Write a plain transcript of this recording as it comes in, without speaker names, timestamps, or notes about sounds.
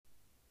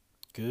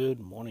Good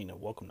morning and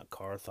welcome to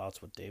Car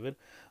Thoughts with David.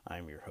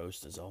 I'm your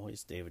host, as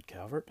always, David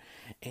Calvert.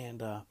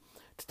 And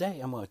today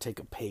I'm going to take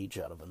a page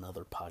out of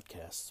another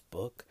podcast's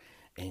book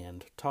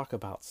and talk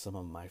about some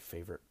of my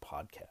favorite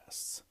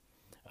podcasts.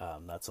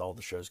 That's all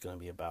the show's going to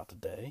be about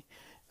today.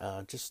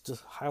 Just to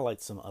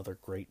highlight some other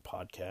great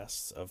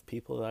podcasts of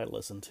people that I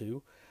listen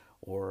to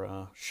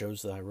or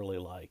shows that I really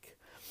like.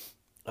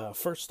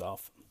 First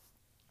off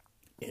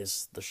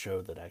is the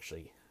show that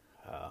actually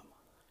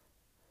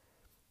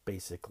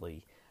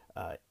basically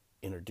uh,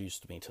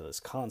 introduced me to this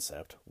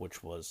concept,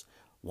 which was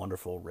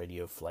Wonderful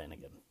Radio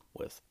Flanagan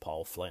with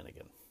Paul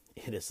Flanagan.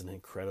 It is an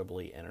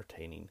incredibly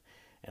entertaining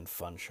and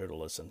fun show to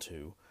listen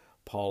to.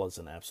 Paul is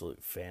an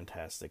absolute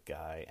fantastic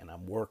guy, and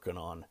I'm working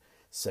on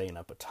setting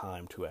up a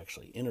time to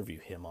actually interview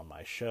him on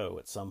my show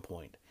at some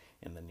point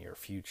in the near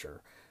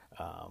future.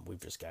 We've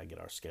just got to get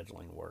our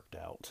scheduling worked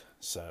out.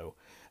 So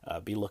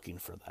be looking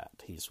for that.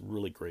 He's a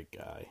really great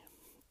guy.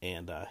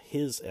 And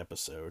his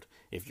episode,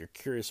 if you're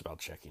curious about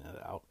checking it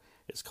out,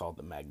 is called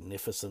the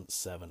Magnificent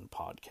Seven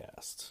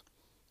Podcasts.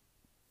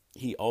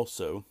 He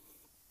also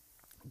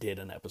did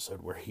an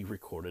episode where he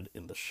recorded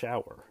in the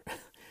shower,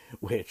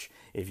 which,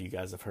 if you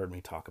guys have heard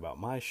me talk about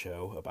my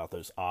show, about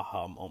those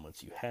aha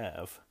moments you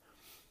have,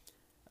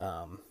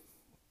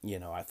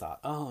 I thought,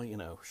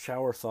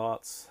 shower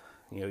thoughts.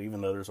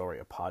 Even though there's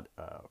already not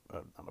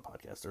a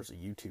podcast, there's a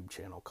YouTube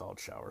channel called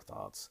Shower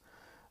Thoughts,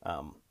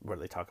 where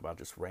they talk about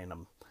just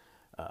random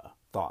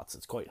thoughts.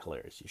 It's quite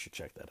hilarious. You should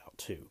check that out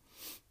too.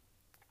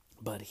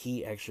 But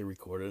he actually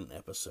recorded an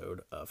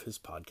episode of his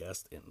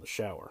podcast in the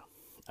shower.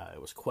 It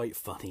was quite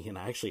funny, and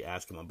I actually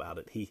asked him about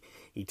it.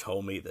 He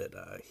told me that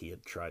he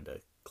had tried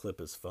to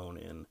clip his phone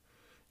in,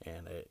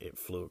 and it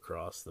flew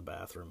across the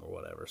bathroom or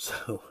whatever.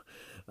 So,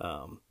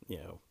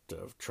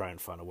 to try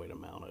and find a way to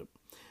mount it.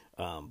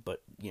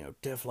 But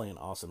definitely an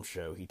awesome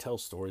show. He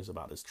tells stories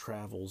about his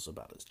travels,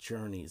 about his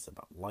journeys,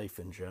 about life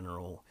in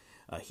general.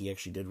 He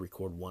actually did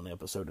record one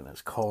episode in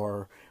his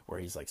car where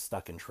he's like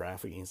stuck in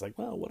traffic, and he's like,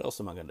 well, what else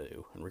am I going to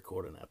do? And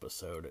record an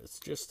episode.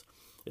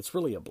 It's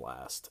really a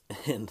blast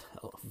and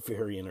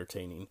very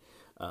entertaining.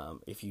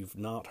 If you've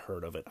not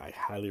heard of it, I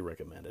highly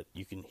recommend it.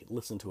 You can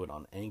listen to it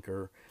on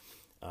Anchor,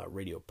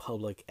 Radio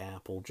Public,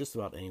 Apple, just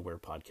about anywhere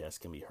podcasts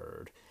can be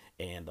heard.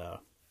 And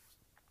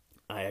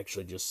I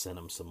actually just sent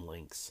him some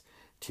links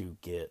to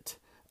get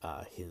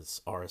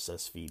his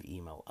RSS feed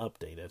email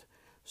updated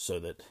so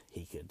that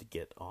he could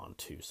get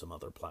onto some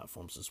other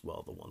platforms as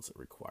well, the ones that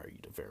require you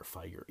to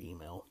verify your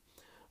email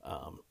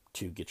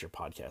to get your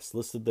podcast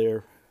listed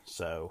there.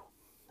 So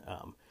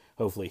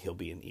hopefully he'll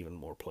be in even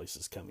more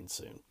places coming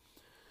soon.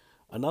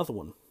 Another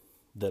one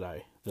that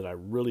I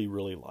really,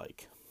 really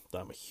like, that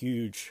I'm a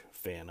huge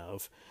fan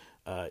of,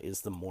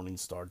 is the Morning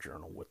Star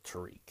Journal with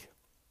Tariq.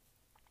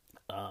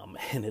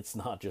 And it's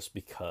not just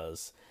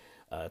because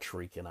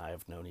Tariq and I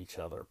have known each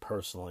other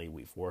personally.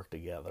 We've worked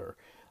together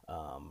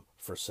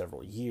for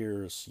several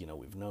years.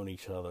 We've known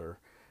each other.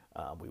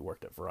 We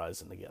worked at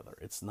Verizon together.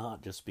 It's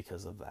not just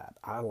because of that.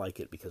 I like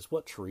it because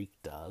what Tariq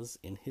does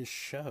in his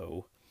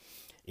show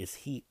is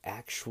he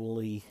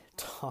actually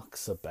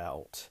talks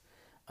about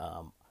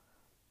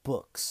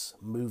books,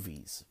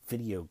 movies,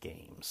 video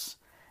games,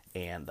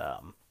 and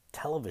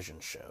television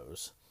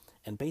shows,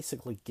 and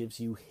basically gives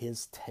you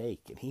his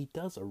take. And he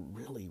does a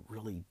really,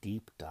 really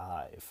deep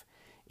dive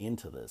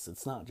into this.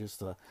 It's not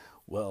just like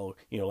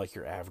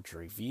your average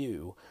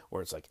review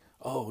where it's like,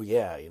 oh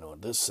yeah,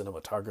 this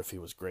cinematography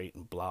was great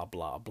and blah,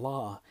 blah,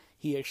 blah.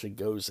 He actually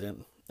goes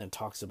in and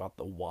talks about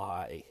the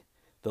why,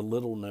 the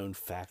little known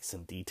facts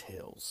and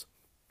details,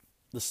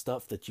 the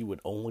stuff that you would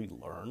only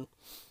learn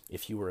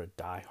if you were a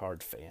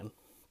diehard fan,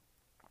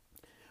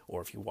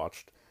 or if you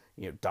watched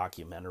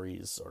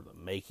documentaries or the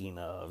making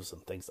ofs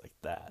and things like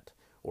that,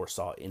 or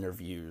saw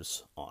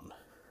interviews on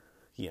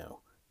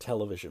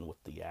television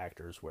with the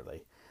actors where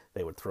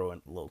they would throw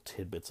in little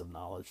tidbits of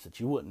knowledge that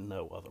you wouldn't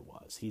know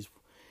otherwise.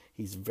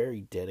 He's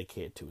very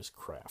dedicated to his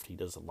craft. He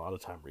does a lot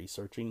of time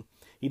researching.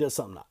 He does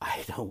something that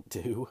I don't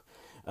do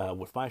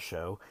with my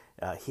show.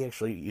 He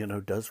actually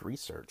does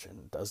research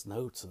and does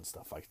notes and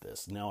stuff like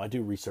this. Now I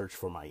do research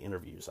for my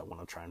interviews. I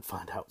want to try and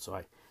find out,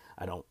 so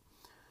I don't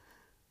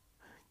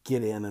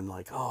get in and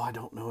like, oh, I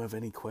don't know of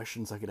any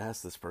questions I could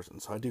ask this person.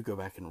 So I do go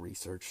back and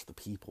research the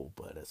people.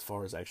 But as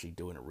far as actually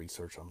doing a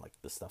research on like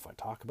the stuff I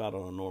talk about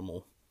on a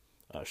normal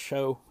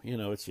show,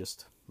 it's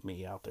just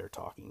me out there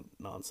talking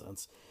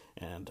nonsense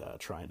and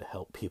trying to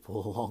help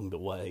people along the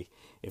way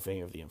if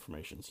any of the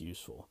information's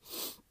useful.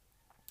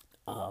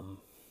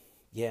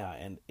 Yeah,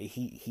 and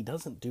he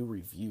doesn't do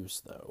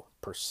reviews though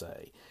per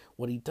se.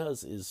 What he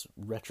does is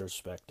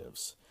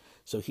retrospectives.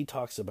 So he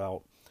talks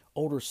about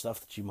older stuff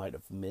that you might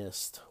have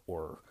missed,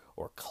 or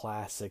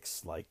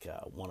classics. Like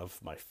one of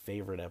my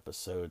favorite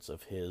episodes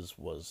of his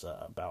was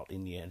about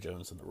Indiana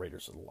Jones and the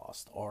Raiders of the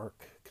Lost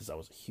Ark, because I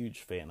was a huge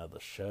fan of the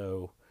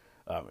show,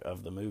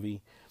 of the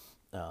movie.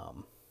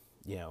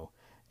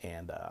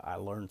 And I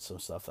learned some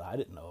stuff that I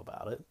didn't know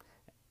about it,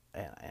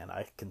 and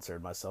I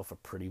considered myself a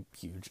pretty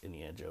huge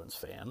Indiana Jones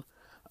fan.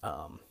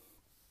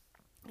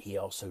 He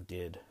also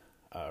did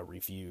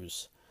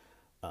reviews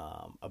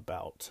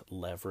about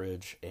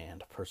Leverage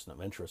and Person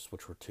of Interest,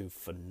 which were two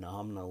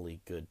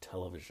phenomenally good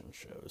television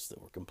shows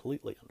that were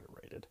completely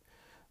underrated.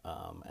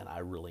 And I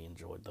really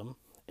enjoyed them.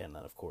 And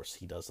then, of course,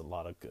 he does a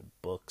lot of good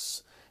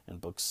books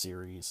and book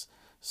series.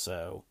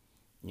 So,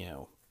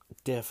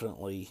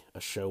 definitely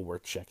a show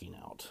worth checking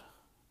out.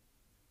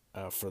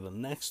 For the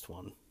next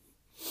one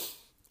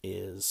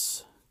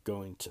is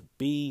going to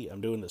be,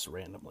 I'm doing this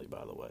randomly,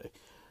 by the way,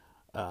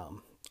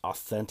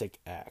 Authentic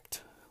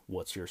Act.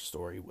 What's Your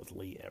Story with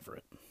Lee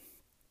Everett?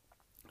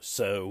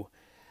 So,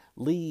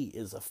 Lee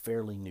is a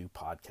fairly new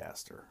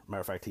podcaster.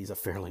 Matter of fact, he's a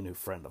fairly new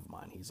friend of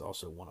mine. He's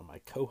also one of my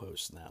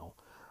co-hosts now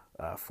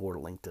for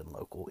LinkedIn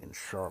Local in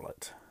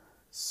Charlotte.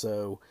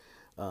 So,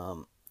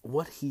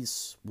 what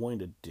he's wanting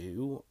to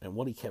do, and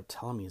what he kept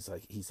telling me is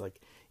he's like,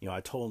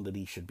 I told him that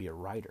he should be a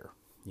writer,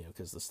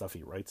 because the stuff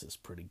he writes is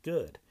pretty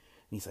good.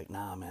 And he's like,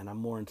 nah, man, I'm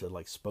more into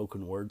like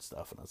spoken word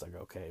stuff. And I was like,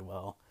 okay,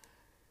 well,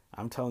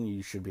 I'm telling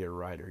you should be a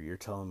writer. You're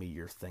telling me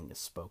your thing is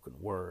spoken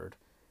word.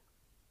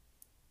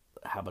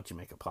 How about you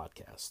make a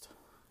podcast?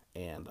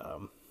 And,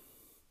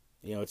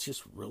 it's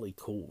just really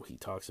cool. He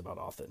talks about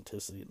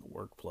authenticity in the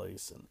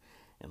workplace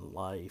and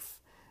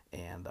life.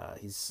 And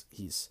he's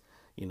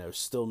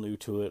still new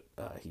to it.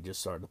 He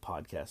just started the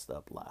podcast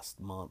up last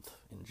month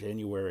in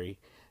January.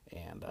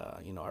 And,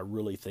 I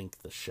really think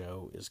the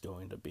show is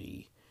going to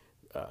be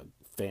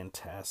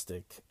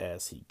fantastic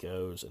as he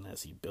goes and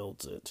as he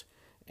builds it.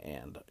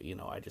 And,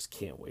 I just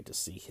can't wait to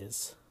see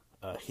his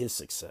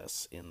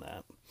success in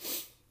that.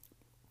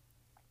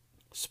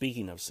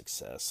 Speaking of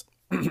success,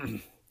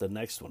 the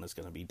next one is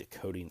going to be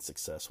Decoding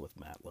Success with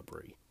Matt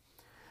Labrie.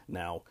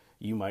 Now,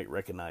 you might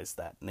recognize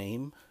that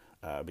name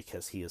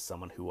because he is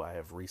someone who I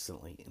have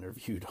recently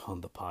interviewed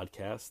on the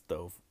podcast,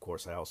 though, of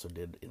course, I also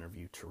did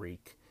interview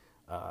Tariq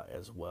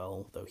as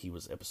well, though he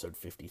was episode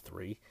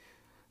 53.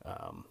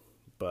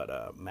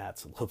 But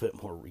Matt's a little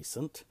bit more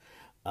recent.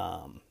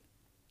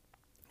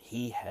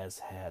 He has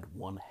had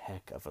one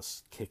heck of a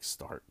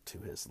kickstart to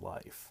his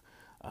life,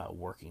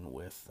 working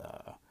with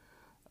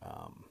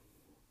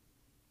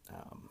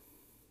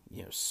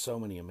so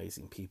many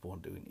amazing people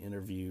and doing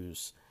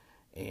interviews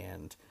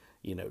and,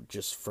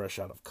 just fresh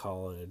out of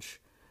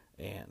college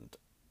and,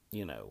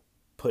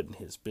 putting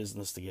his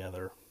business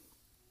together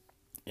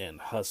and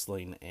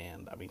hustling.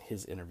 And I mean,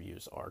 his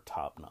interviews are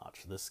top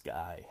notch. This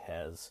guy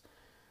has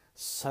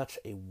such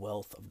a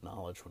wealth of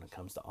knowledge when it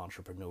comes to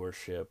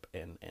entrepreneurship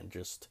and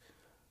just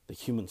the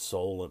human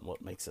soul and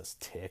what makes us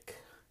tick,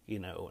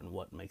 and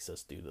what makes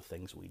us do the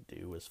things we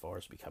do as far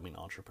as becoming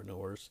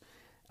entrepreneurs.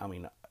 I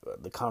mean,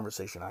 the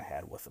conversation I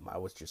had with him, I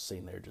was just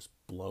sitting there just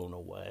blown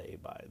away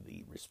by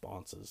the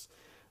responses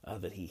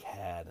that he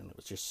had. And it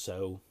was just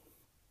so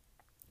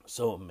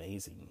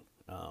amazing,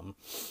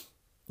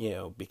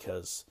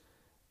 because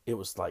it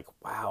was like,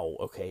 wow,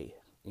 okay.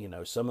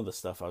 Some of the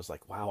stuff I was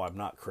like, wow, I'm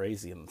not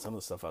crazy. And some of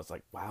the stuff I was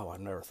like, wow,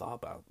 I've never thought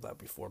about that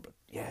before. But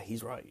yeah,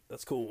 he's right.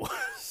 That's cool.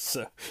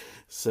 So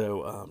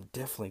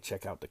definitely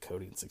check out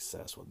Decoding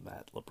Success with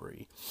Matt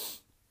Labrie.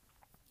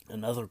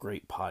 Another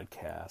great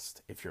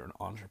podcast if you're an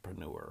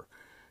entrepreneur.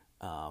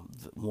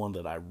 One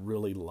that I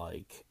really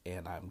like,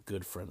 and I'm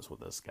good friends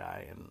with this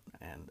guy.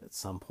 And at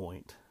some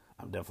point,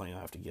 I'm definitely going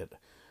to have to get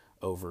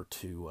over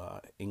to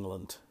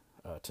England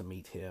to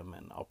meet him.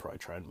 And I'll probably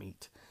try and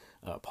meet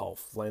Paul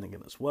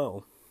Flanagan as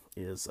well,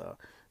 is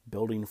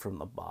Building from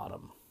the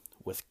Bottom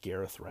with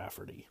Gareth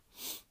Rafferty.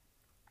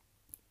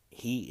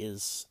 He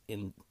is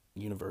in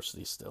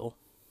university still.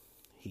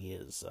 He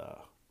is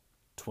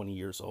 20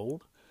 years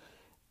old,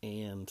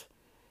 and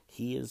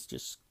he is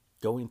just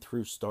going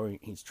through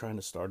he's trying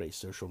to start a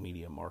social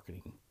media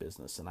marketing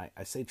business. And I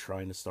say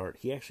trying to start,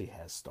 he actually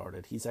has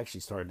started. He's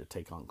actually started to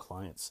take on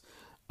clients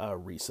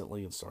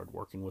recently and started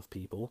working with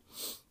people.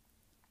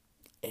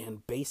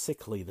 And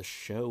basically the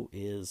show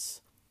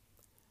it's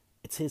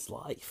his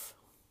life,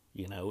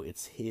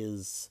 it's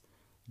his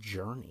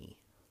journey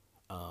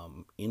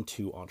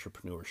into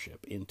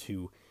entrepreneurship,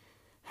 into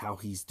how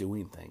he's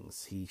doing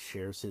things. He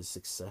shares his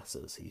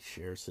successes. He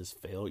shares his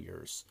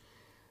failures.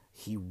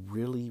 He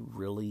really,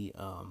 really,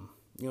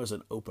 is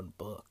an open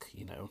book,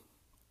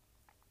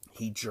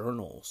 He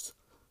journals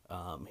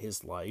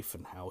his life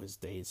and how his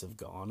days have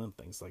gone and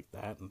things like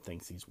that, and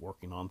things he's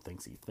working on,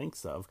 things he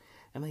thinks of,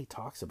 and then he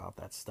talks about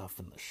that stuff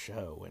in the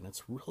show, and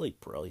it's really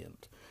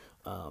brilliant.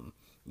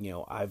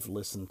 I've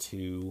listened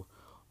to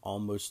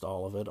almost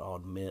all of it. I'll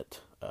admit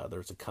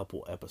there's a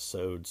couple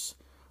episodes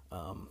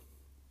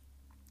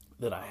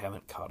that I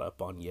haven't caught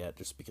up on yet,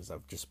 just because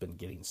I've just been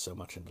getting so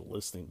much into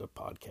listening to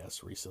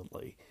podcasts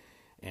recently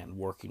and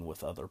working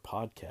with other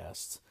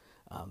podcasts.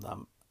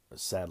 I'm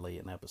sadly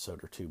an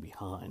episode or two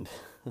behind.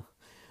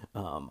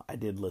 I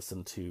did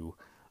listen to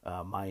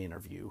my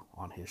interview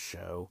on his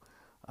show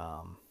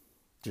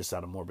just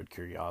out of morbid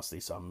curiosity,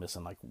 so I'm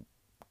missing like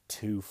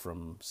 2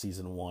 from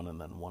season 1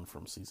 and then 1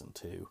 from season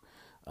 2.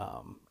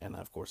 And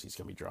of course he's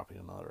going to be dropping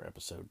another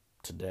episode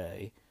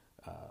today.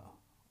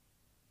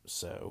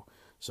 So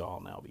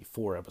I'll now be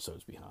 4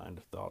 episodes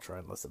behind. I'll try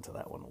and listen to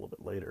that one a little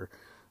bit later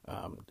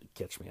to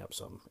catch me up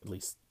some, at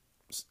least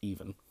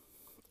even.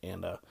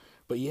 And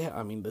but yeah,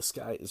 I mean, this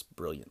guy is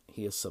brilliant.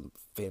 He has some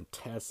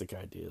fantastic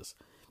ideas.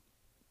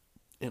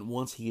 And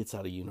once he gets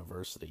out of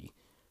university,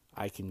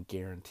 I can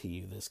guarantee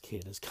you this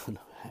kid is going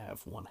to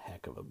have one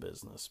heck of a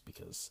business,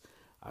 because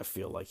I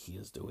feel like he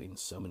is doing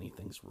so many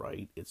things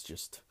right.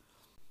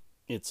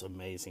 It's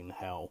amazing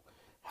how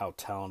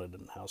talented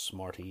and how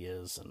smart he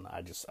is, and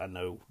I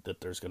know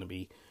that there's going to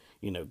be,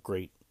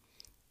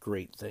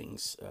 great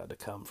things to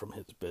come from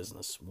his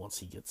business once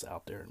he gets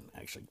out there and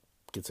actually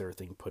gets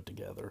everything put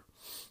together.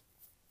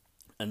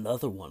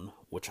 Another one,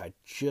 which I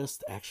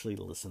just actually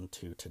listened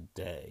to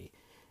today,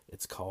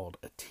 it's called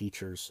A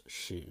Teacher's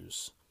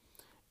Shoes.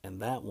 And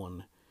that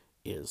one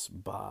is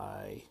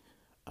by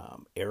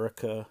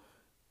Erica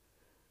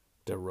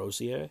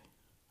DeRosier.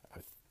 I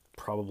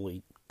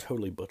probably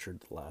totally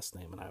butchered the last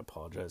name, and I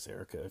apologize,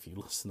 Erica, if you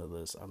listen to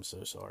this. I'm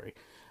so sorry.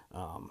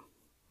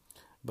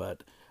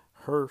 But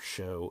her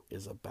show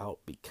is about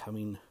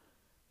becoming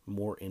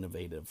more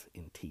innovative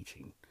in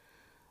teaching.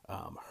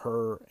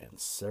 Her and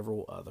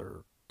several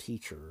other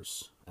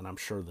teachers, and I'm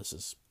sure this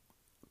is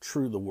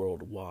true the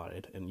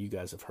worldwide, and you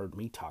guys have heard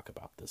me talk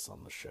about this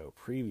on the show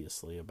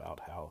previously,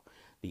 about how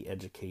the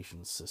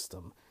education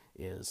system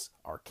is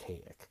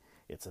archaic.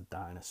 It's a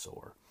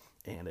dinosaur,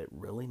 and it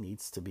really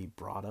needs to be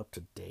brought up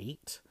to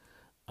date.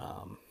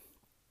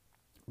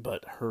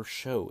 But her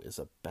show is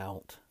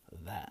about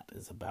that,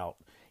 is about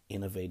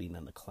innovating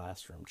in the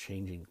classroom,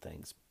 changing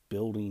things,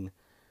 building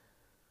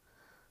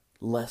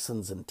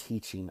lessons and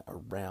teaching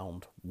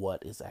around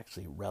what is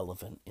actually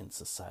relevant in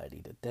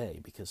society today,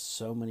 because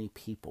so many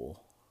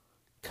people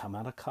come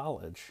out of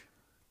college,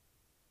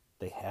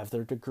 they have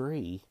their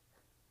degree,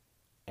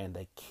 and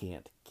they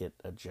can't get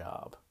a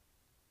job.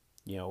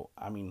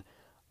 I mean,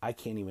 I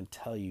can't even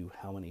tell you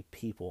how many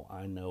people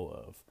I know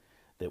of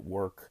that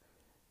work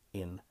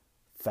in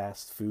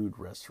fast food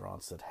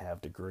restaurants that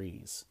have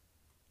degrees,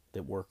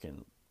 that work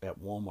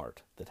at Walmart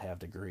that have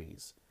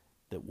degrees,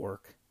 that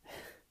work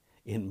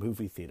in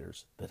movie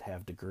theaters that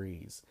have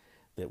degrees,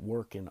 that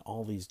work in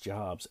all these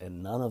jobs,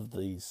 and none of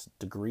these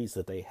degrees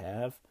that they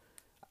have,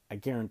 I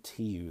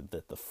guarantee you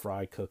that the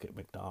fry cook at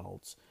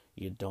McDonald's,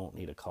 you don't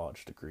need a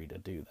college degree to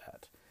do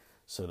that.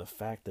 So the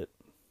fact that,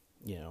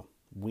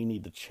 we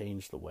need to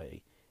change the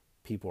way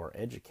people are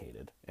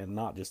educated, and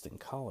not just in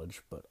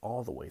college, but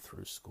all the way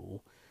through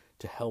school,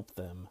 to help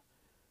them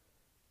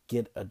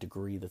get a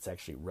degree that's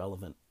actually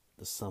relevant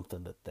to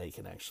something that they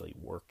can actually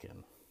work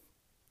in.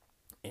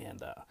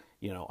 And,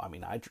 I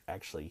mean, I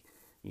actually,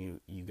 you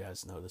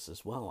guys know this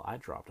as well, I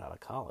dropped out of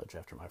college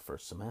after my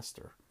first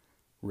semester,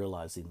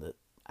 realizing that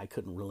I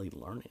couldn't really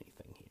learn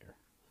anything here.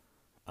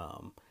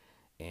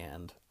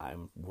 And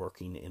I'm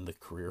working in the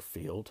career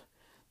field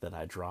that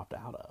I dropped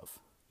out of,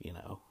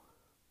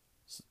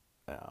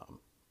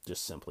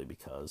 just simply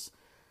because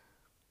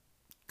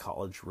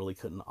college really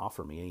couldn't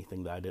offer me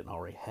anything that I didn't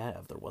already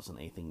have. There wasn't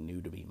anything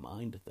new to be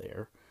mined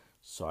there.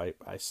 So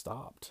I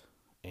stopped,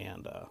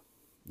 and,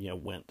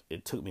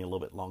 it took me a little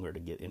bit longer to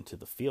get into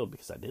the field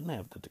because I didn't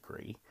have the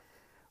degree,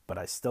 but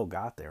I still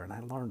got there, and I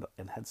learned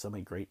and had so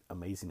many great,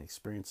 amazing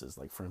experiences.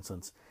 Like, for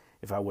instance,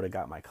 if I would have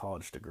got my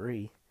college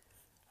degree,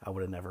 I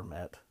would have never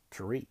met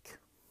Tariq.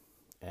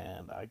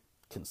 And I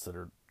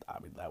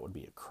mean, that would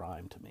be a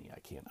crime to me. I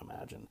can't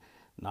imagine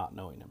not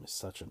knowing him. He's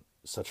such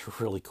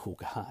a really cool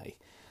guy.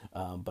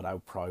 But I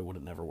probably would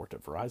have never worked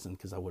at Verizon,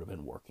 because I would have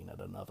been working at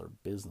another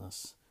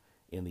business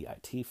in the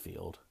IT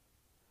field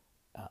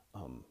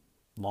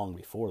long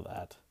before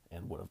that,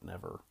 and would have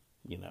never,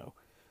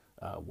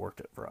 worked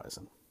at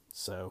Verizon.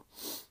 So,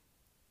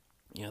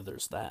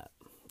 there's that.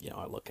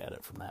 I look at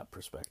it from that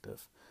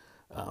perspective.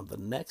 The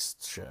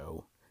next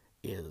show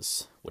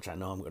is, which I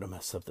know I'm going to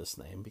mess up this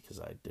name because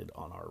I did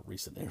on our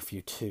recent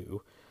interview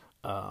too,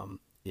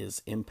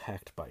 is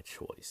Impact by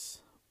Choice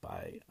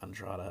by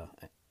Andrada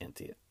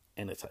Anite.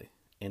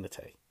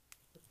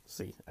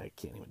 See, I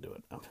can't even do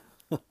it.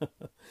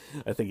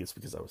 I think it's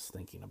because I was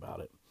thinking about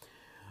it.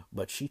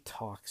 But she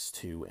talks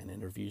to and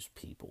interviews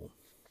people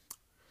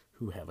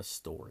who have a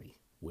story,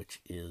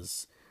 which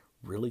is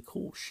really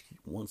cool. She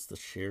wants to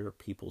share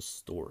people's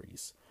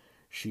stories.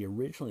 She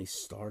originally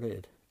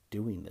started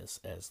doing this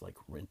as like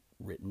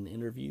written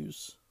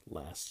interviews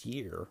last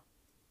year,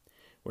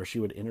 where she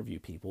would interview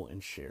people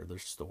and share their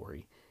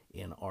story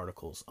in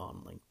articles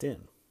on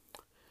LinkedIn.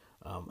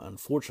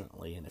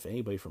 Unfortunately, and if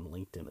anybody from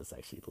LinkedIn is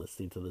actually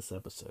listening to this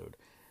episode,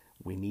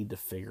 we need to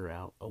figure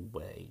out a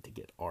way to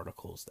get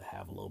articles to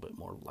have a little bit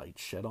more light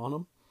shed on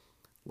them,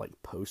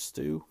 like posts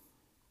do.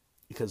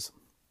 Because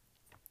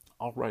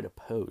I'll write a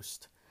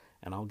post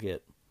and I'll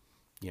get,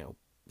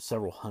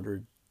 several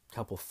hundred,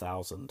 couple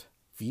thousand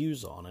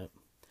views on it.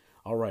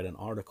 I'll write an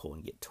article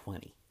and get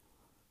 20.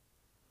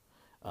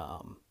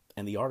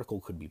 And the article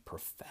could be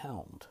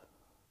profound.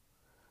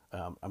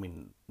 I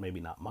mean,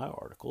 maybe not my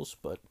articles,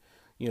 but,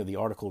 the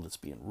article that's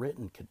being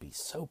written could be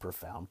so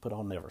profound, but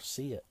I'll never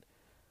see it.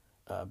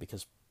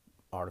 Because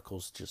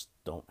articles just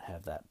don't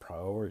have that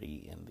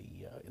priority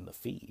in the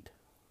feed.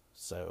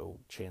 So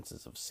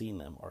chances of seeing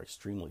them are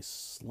extremely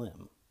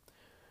slim.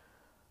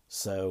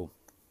 So,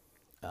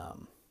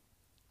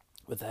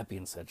 With that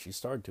being said, she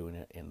started doing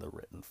it in the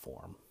written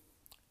form.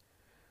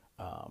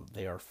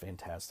 They are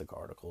fantastic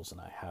articles,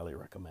 and I highly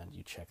recommend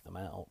you check them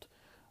out.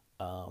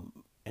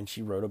 And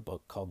she wrote a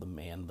book called The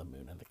Man, the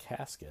Moon, and the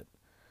Casket,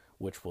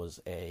 which was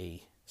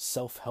a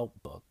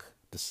self-help book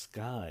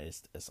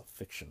disguised as a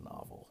fiction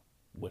novel,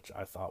 which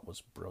I thought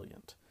was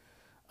brilliant.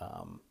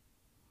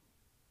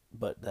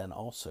 But then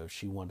also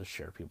she wanted to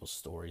share people's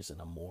stories in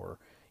a more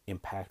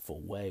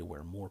impactful way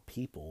where more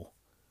people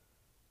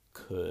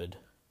could,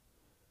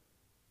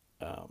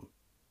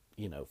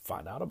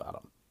 find out about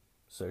them.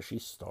 So she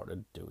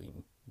started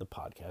doing the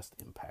podcast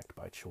Impact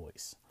by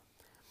Choice.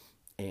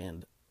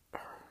 And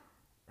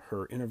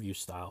her interview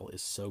style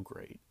is so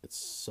great. It's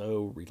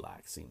so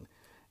relaxing.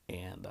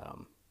 And,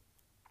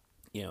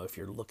 if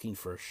you're looking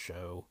for a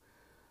show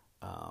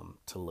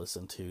to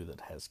listen to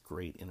that has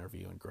great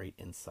interview and great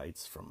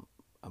insights from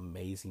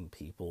amazing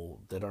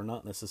people that are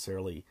not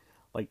necessarily,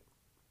 like,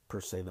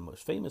 per se the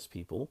most famous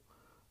people.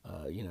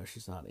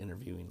 She's not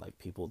interviewing like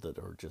people that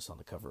are just on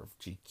the cover of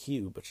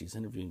GQ, but she's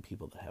interviewing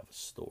people that have a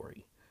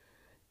story.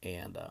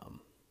 And,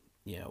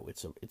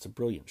 it's a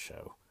brilliant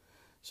show.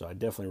 So I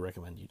definitely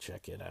recommend you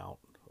check it out,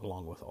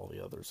 along with all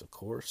the others, of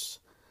course.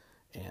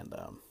 And,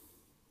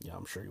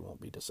 I'm sure you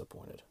won't be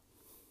disappointed.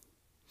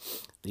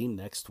 The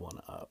next one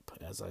up,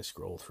 as I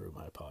scroll through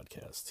my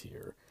podcast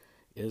here,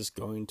 is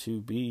going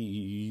to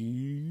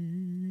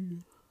be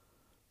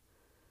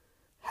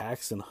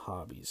Hacks and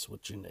Hobbies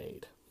with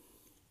Junaid.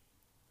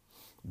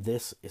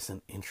 This is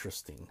an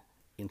interesting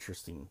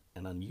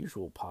and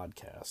unusual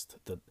podcast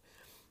that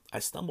I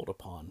stumbled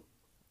upon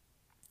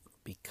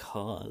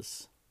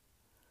because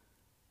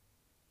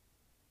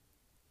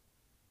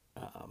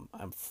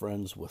I'm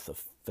friends with a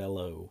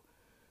fellow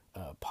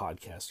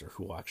podcaster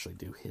who will actually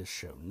do his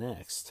show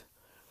next.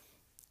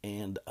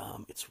 And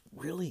it's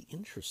really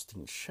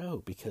interesting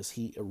show because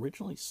he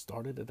originally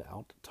started it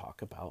out to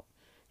talk about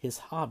his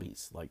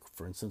hobbies. Like,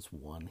 for instance,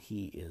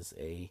 he is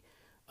a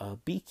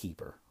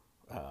beekeeper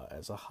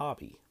as a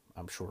hobby,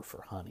 I'm sure,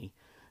 for honey,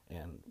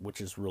 and which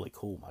is really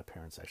cool. My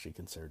parents actually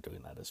considered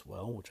doing that as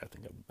well, which I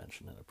think I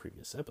mentioned in a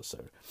previous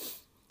episode.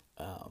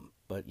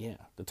 But yeah,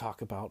 to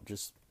talk about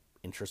just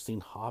interesting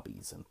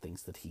hobbies and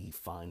things that he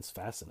finds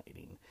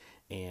fascinating.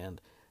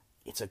 And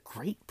it's a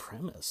great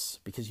premise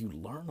because you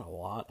learn a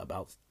lot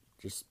about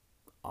just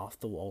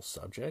off-the-wall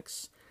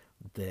subjects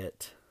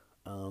that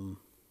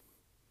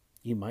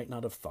you might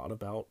not have thought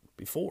about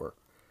before,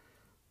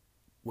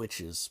 which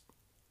is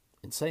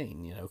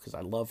insane, because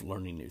I love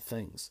learning new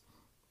things.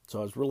 So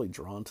I was really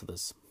drawn to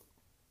this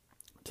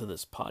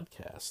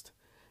podcast,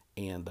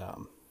 and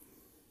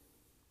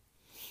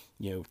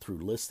through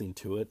listening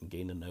to it and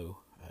getting to know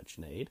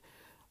Junaid,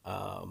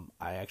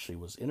 I actually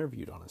was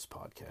interviewed on his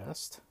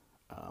podcast,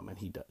 and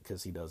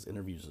because he does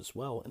interviews as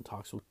well and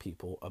talks with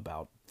people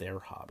about their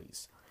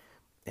hobbies.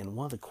 And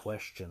one of the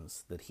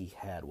questions that he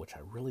had, which I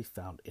really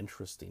found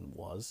interesting,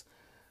 was,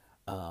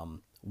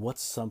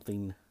 what's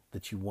something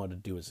that you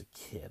wanted to do as a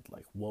kid?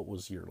 Like, what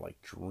was your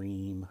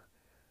dream,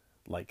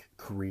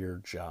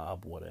 career,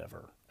 job,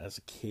 whatever, as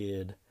a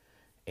kid?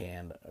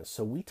 And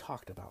so we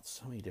talked about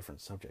so many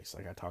different subjects.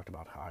 Like, I talked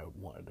about how I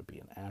wanted to be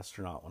an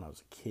astronaut when I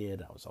was a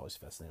kid. I was always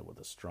fascinated with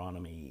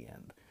astronomy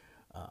and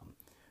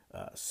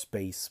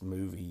space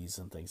movies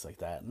and things like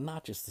that.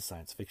 Not just the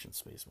science fiction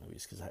space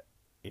movies, because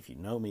if you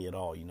know me at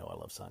all, you know I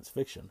love science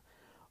fiction.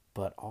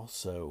 But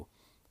also,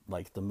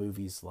 like, the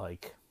movies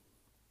like,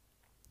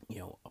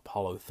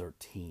 Apollo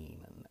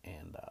 13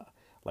 and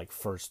like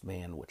First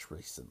Man, which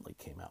recently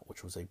came out,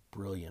 which was a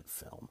brilliant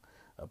film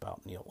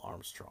about Neil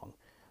Armstrong.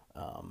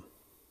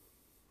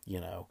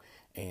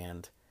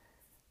 And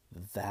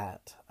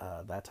that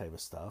type of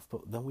stuff.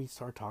 But then we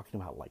started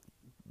talking about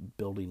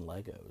building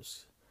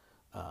Legos,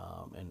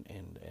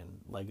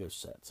 and Lego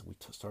sets. We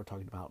started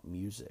talking about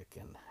music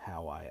and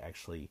how I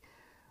actually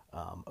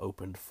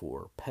opened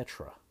for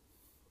Petra.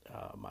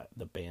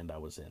 The band I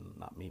was in,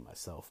 not me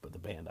myself, but the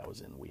band I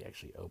was in, we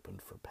actually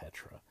opened for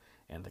Petra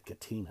and the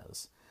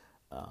Katinas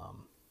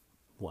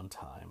one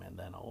time. And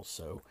then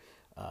also,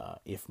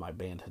 if my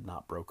band had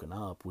not broken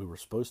up, we were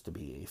supposed to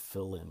be a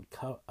fill-in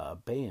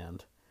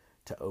band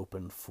to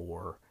open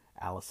for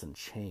Alice in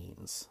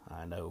Chains.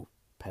 I know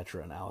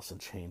Petra and Alice in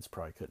Chains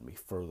probably couldn't be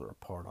further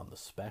apart on the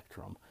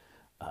spectrum,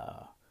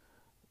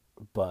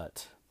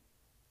 but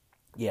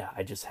yeah,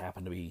 I just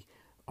happened to be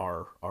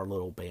our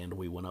little band.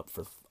 We went up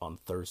on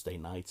Thursday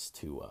nights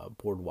to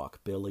Boardwalk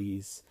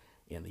Billy's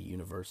in the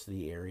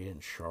university area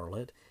in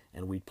Charlotte,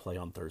 and we'd play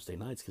on Thursday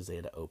nights because they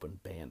had an open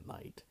band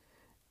night.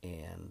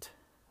 And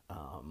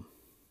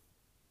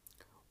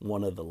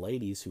one of the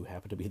ladies who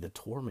happened to be the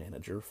tour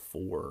manager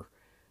for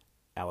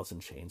Alice in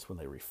Chains when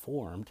they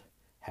reformed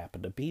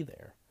happened to be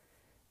there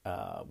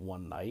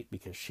one night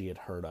because she had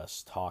heard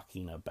us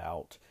talking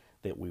about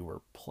that we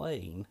were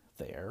playing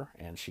there,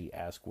 and she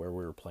asked where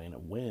we were playing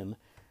and when.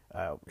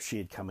 She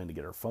had come in to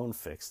get her phone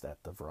fixed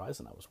at the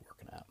Verizon I was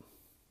working at.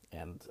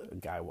 And a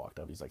guy walked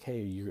up. He's like,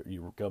 hey, you're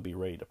going to be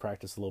ready to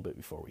practice a little bit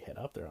before we head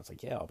up there? I was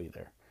like, yeah, I'll be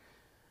there.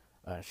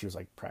 She was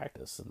like,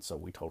 practice. And so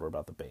we told her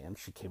about the band.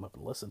 She came up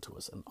and listened to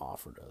us and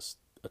offered us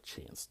a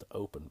chance to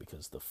open,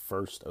 because the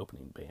first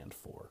opening band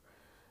for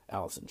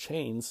Alice in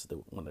Chains,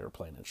 when they were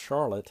playing in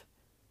Charlotte,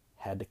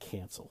 had to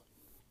cancel.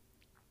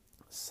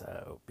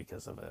 So,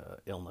 because of a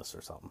illness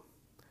or something.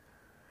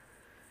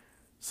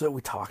 So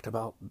we talked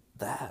about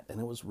that, and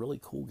it was really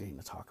cool getting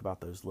to talk about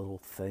those little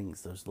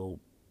things, those little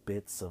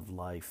bits of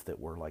life that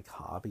were like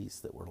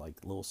hobbies, that were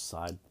like little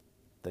side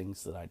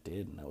things that I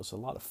did, and it was a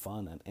lot of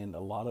fun, and a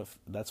lot of,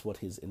 that's what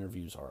his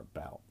interviews are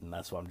about, and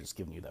that's why I'm just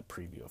giving you that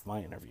preview of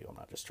my interview. I'm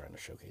not just trying to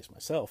showcase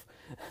myself,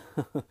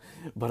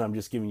 but I'm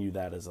just giving you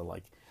that as a,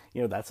 like,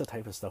 that's the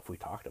type of stuff we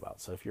talked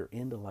about. So if you're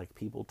into like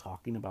people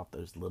talking about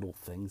those little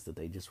things that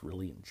they just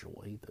really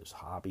enjoy, those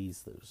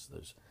hobbies,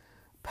 those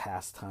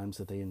pastimes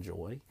that they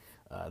enjoy,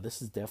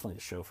 this is definitely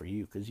the show for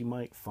you, because you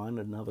might find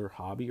another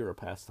hobby or a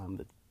pastime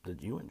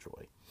that you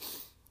enjoy.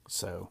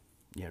 So,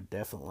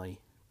 definitely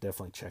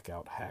check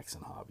out Hacks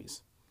and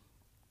Hobbies.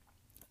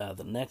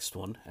 The next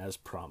one, as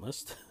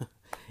promised,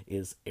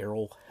 is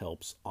Errol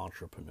Helps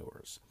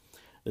Entrepreneurs.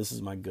 This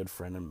is my good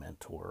friend and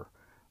mentor,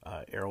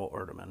 Errol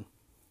Erdeman.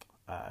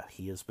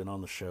 He has been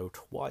on the show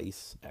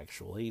twice,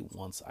 actually.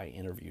 Once I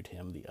interviewed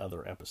him, the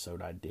other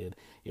episode I did,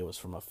 it was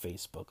from a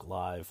Facebook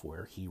Live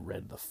where he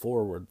read the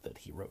foreword that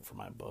he wrote for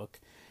my book.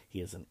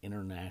 He is an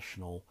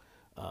international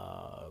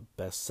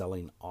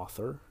best-selling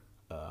author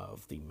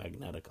of The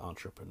Magnetic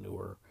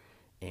Entrepreneur,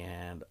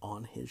 and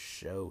on his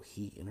show,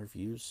 he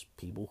interviews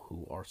people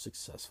who are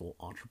successful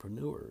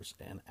entrepreneurs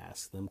and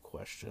asks them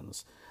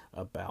questions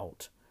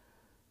about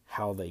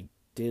how they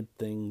did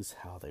things,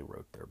 how they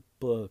wrote their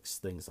books,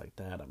 things like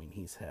that. I mean,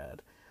 he's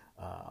had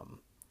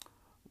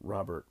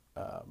Robert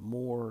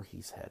Moore,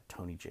 he's had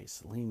Tony J.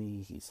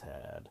 Salimi, he's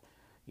had,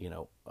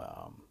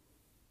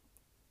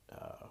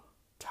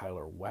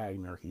 Tyler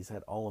Wagner. He's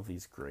had all of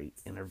these great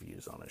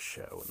interviews on his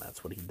show, and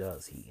that's what he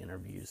does. He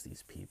interviews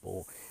these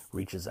people,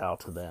 reaches out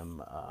to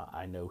them.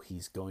 I know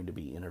he's going to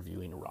be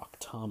interviewing Rock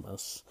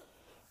Thomas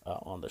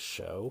on the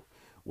show,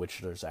 which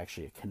there's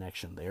actually a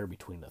connection there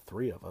between the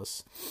three of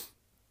us.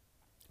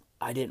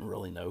 I didn't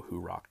really know who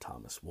Rock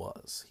Thomas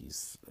was.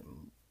 He's,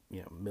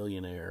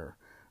 millionaire,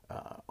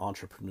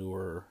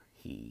 entrepreneur.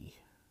 He's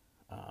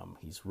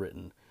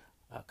written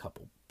a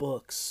couple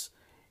books.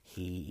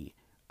 He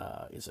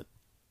is a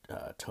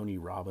Tony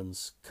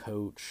Robbins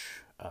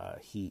coach.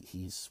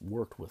 He's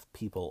worked with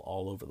people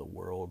all over the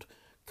world,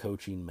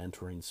 coaching,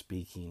 mentoring,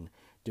 speaking,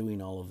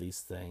 doing all of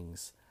these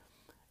things.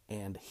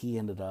 And he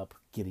ended up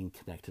getting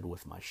connected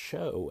with my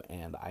show,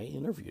 and I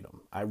interviewed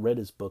him. I read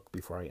his book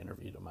before I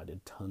interviewed him. I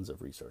did tons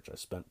of research. I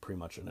spent pretty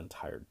much an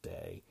entire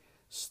day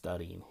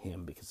studying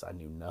him because I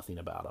knew nothing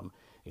about him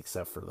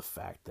except for the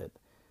fact that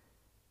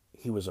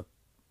he was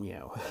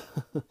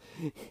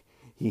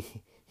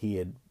he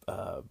had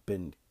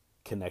been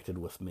connected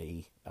with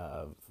me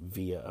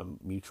via a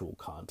mutual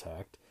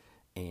contact,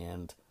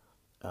 and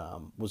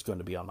was going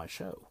to be on my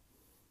show.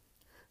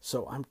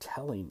 So I'm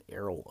telling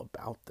Errol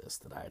about this,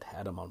 that I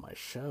had him on my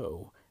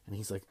show, and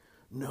he's like,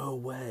 no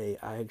way.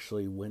 I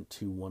actually went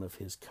to one of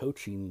his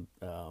coaching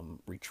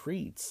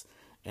retreats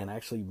and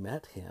actually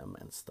met him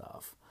and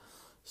stuff.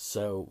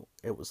 So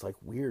it was like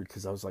weird,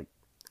 because I was like,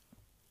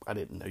 I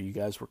didn't know you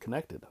guys were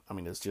connected. I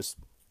mean, it's just,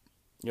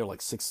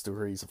 like 6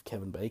 degrees of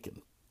Kevin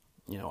Bacon.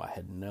 I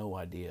had no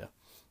idea.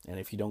 And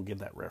if you don't get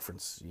that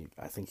reference,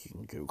 I think you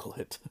can Google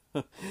it.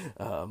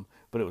 But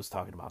it was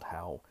talking about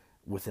how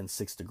within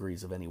 6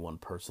 degrees of any one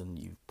person,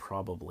 you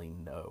probably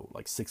know,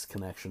 like 6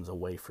 connections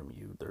away from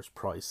you, there's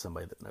probably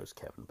somebody that knows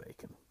Kevin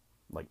Bacon,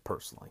 like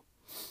personally.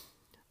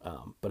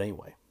 But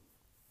anyway,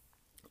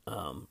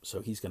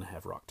 so he's going to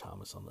have Rock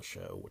Thomas on the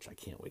show, which I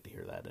can't wait to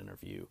hear that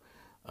interview,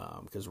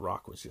 because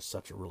Rock was just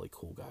such a really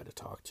cool guy to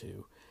talk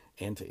to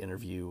and to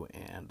interview,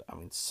 and I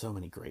mean, so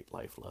many great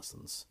life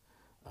lessons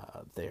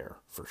there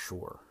for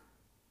sure.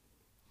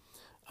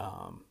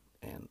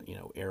 And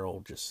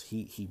Errol just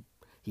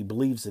he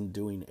believes in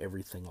doing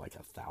everything like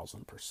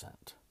 1,000%.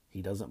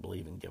 He doesn't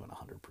believe in giving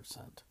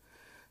 100%.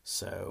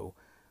 So,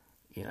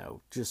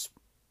 just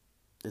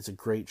it's a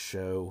great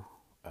show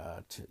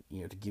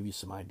to give you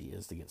some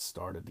ideas to get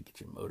started, to get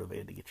you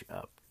motivated, to get you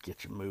up,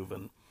 get you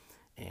moving,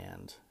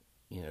 and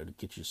to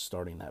get you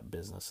starting that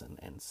business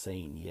and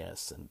saying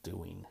yes and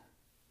doing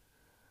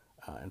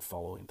and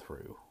following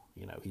through.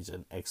 He's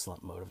an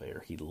excellent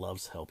motivator. He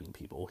loves helping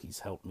people. He's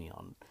helped me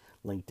on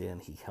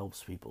LinkedIn. He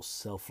helps people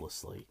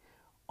selflessly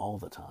all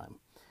the time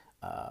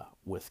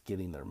with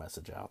getting their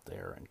message out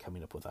there and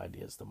coming up with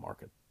ideas to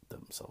market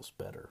themselves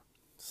better.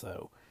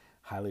 So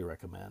highly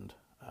recommend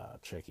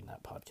checking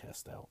that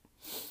podcast out.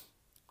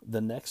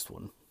 The next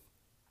one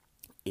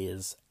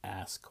is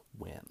Ask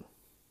When.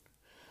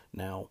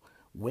 Now,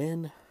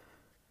 when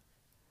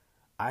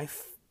I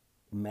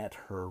met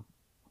her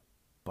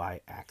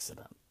by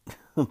accident,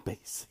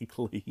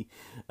 basically,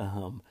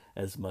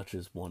 as much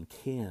as one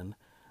can,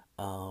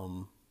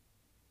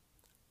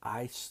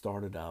 I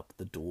started up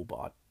the Dual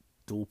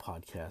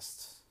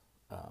Podcasts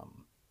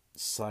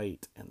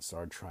site and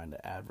started trying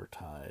to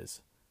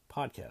advertise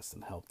podcasts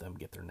and help them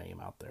get their name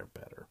out there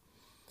better.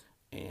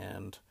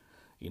 And,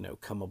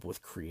 come up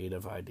with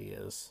creative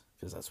ideas,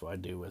 because that's what I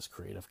do as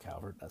Creative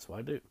Calvert. That's what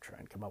I do. Try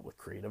and come up with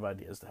creative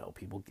ideas to help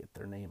people get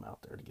their name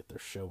out there, to get their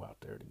show out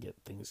there, to get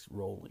things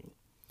rolling.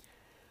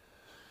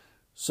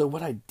 So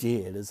what I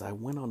did is I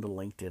went onto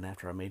LinkedIn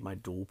after I made my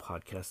dual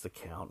podcast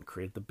account and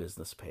created the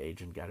business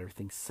page and got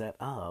everything set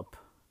up.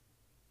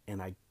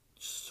 And I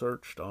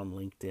searched on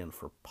LinkedIn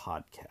for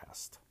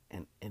podcast.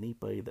 And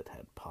anybody that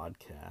had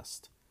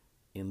podcast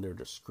in their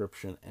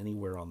description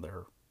anywhere on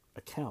their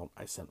account,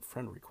 I sent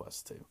friend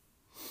requests to.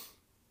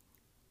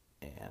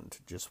 And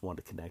just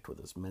wanted to connect with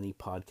as many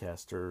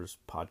podcasters,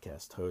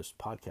 podcast hosts,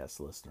 podcast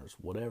listeners,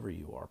 whatever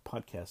you are,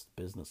 podcast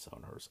business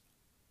owners,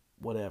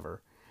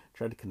 whatever.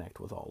 Tried to connect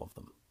with all of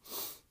them.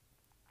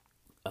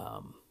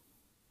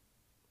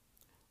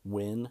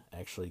 Wynn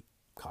actually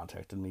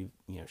contacted me.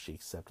 She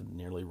accepted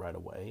nearly right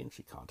away, and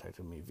she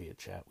contacted me via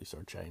chat. We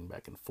started chatting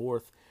back and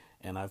forth,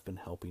 and I've been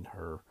helping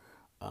her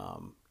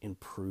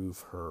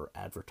improve her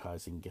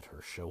advertising, get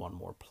her show on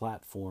more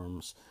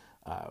platforms.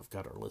 I've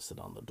got her listed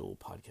on the Dual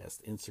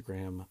Podcast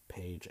Instagram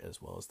page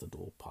as well as the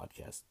Dual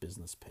Podcast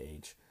business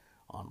page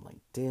on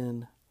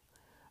LinkedIn.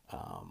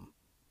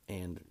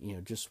 And,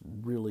 just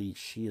really,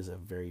 she is a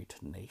very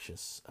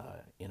tenacious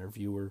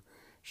interviewer.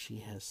 She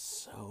has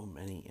so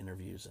many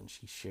interviews and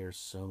she shares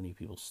so many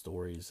people's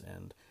stories.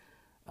 And,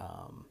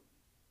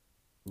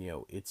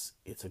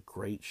 it's a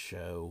great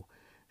show.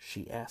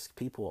 She asks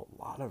people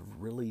a lot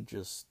of really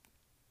just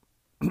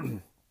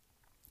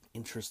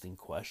interesting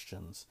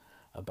questions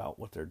about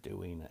what they're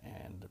doing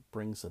and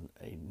brings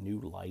a new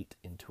light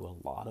into a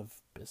lot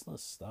of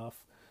business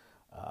stuff.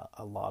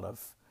 A lot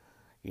of,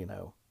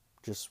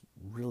 just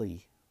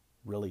really,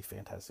 really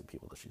fantastic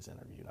people that she's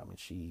interviewed. I mean,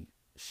 she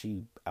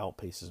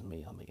outpaces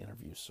me on the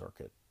interview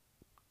circuit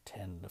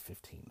 10 to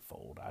 15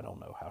 fold. I don't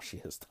know how she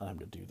has time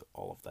to do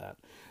all of that,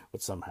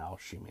 but somehow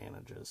she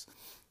manages.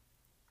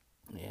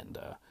 And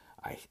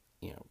I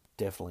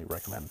definitely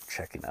recommend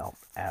checking out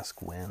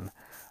Ask Wynn.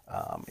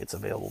 It's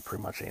available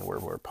pretty much anywhere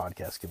where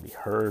podcasts can be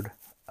heard.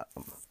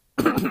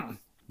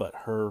 But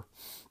her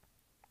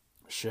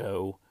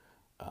show,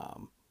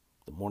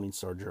 the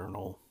Morningstar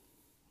Journal,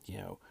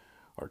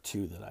 are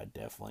two that I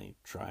definitely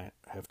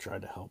have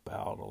tried to help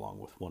out, along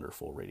with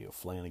Wonderful Radio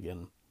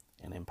Flanagan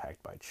and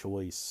Impact by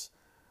Choice.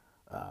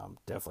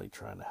 Definitely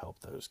trying to help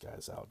those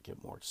guys out,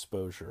 get more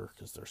exposure,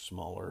 because they're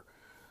smaller,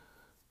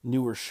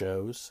 newer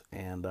shows,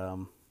 and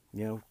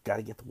got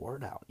to get the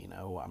word out.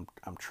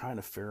 I'm trying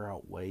to figure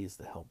out ways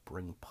to help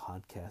bring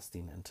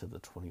podcasting into the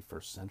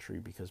 21st century,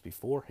 because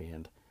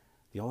beforehand,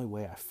 the only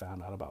way I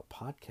found out about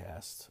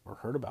podcasts or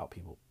heard about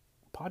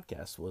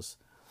podcasts was,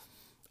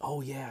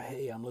 oh yeah,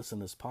 hey, I'm listening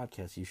to this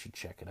podcast, you should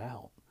check it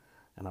out.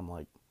 And I'm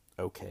like,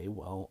 okay,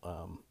 well,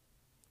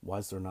 why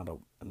is there not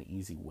an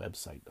easy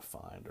website to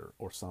find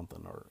or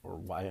something, or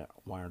why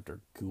aren't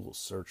there Google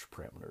search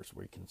parameters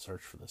where you can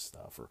search for this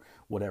stuff or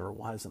whatever?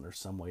 Why isn't there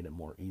some way to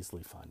more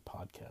easily find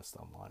podcasts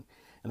online?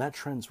 And that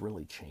trend's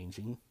really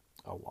changing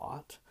a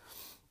lot,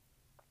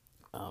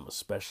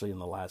 especially in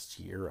the last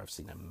year. I've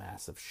seen a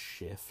massive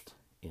shift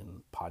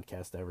in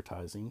podcast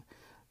advertising,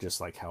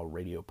 just like how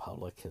Radio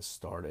Public has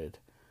started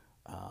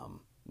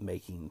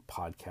making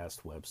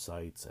podcast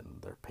websites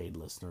and their paid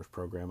listeners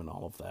program and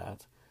all of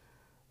that.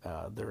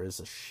 There is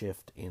a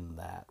shift in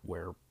that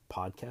where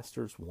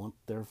podcasters want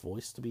their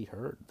voice to be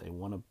heard. They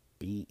want to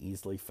be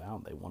easily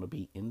found. They want to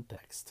be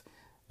indexed.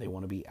 They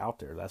want to be out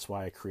there. That's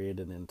why I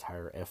created an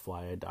entire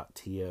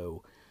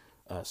FYI.to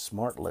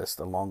smart list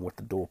along with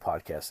the Dual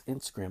Podcast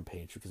Instagram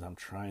page, because I'm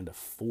trying to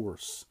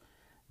force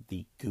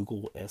the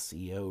Google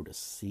SEO to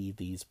see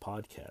these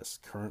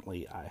podcasts.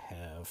 Currently, I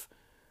have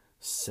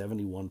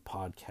 71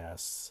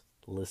 podcasts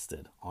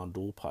listed on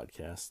Dual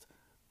Podcast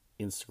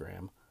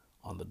Instagram,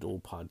 on the Dual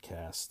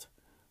Podcast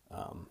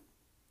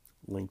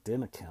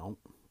LinkedIn account,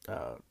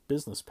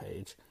 business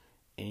page,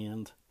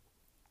 and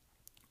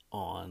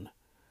on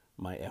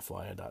my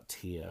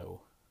FYI.to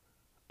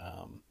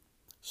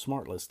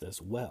smart list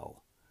as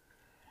well.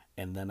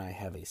 And then I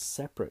have a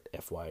separate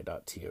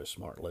FYI.to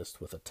smart list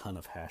with a ton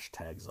of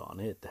hashtags on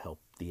it to help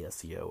the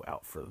SEO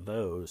out for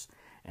those.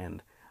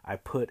 And I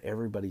put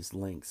everybody's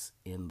links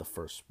in the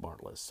first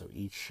smart list. So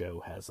each show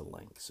has a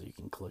link, so you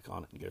can click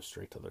on it and go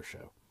straight to their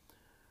show.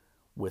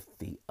 With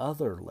the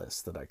other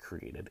list that I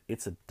created,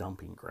 it's a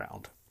dumping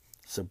ground.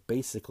 So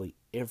basically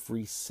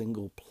every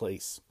single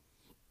place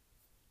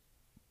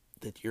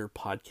that your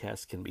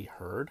podcast can be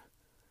heard,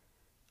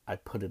 I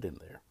put it in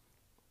there.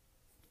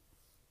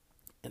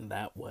 And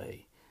that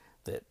way,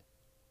 that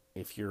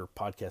if your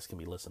podcast can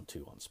be listened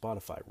to on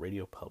Spotify,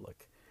 Radio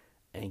Public,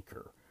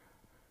 Anchor,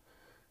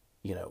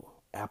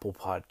 Apple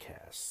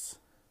Podcasts,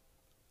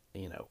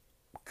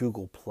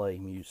 Google Play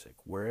Music,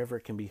 wherever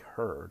it can be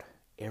heard,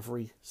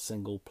 every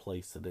single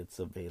place that it's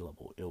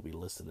available, it'll be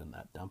listed in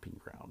that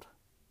dumping ground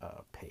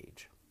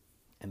page.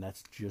 And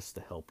that's just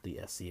to help the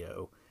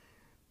SEO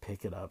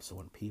pick it up. So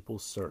when people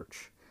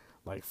search,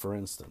 like for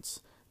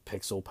instance,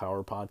 Pixel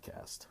Power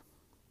Podcast,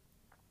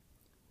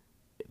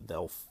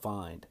 they'll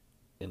find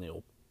and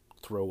it'll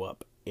throw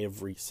up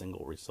every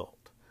single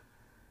result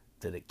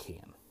that it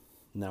can.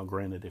 Now,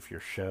 granted, if your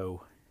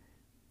show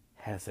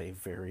has a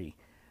very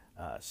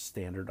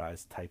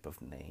standardized type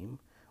of name,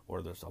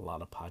 or there's a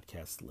lot of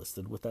podcasts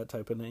listed with that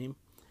type of name,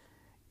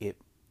 it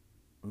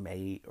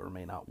may or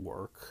may not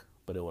work,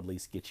 but it will at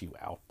least get you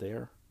out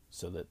there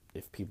so that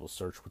if people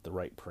search with the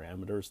right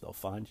parameters, they'll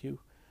find you.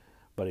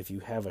 But if you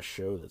have a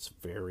show that's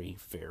very,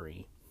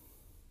 very,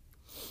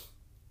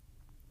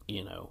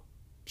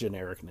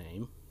 generic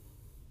name,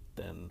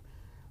 then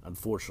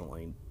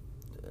unfortunately,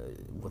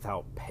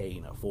 without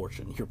paying a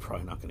fortune, you're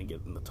probably not going to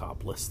get in the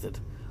top listed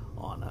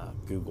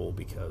on Google,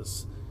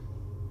 because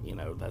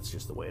that's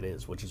just the way it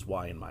is. Which is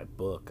why in my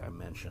book I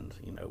mentioned,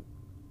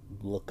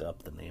 look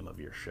up the name of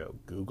your show,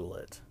 Google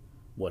it.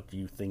 What do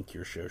you think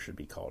your show should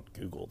be called?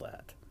 Google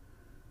that.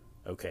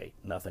 Okay,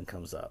 nothing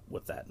comes up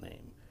with that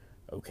name.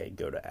 Okay,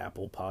 go to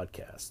Apple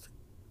Podcast,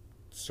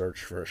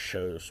 search for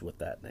shows with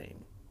that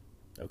name.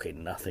 Okay,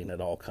 nothing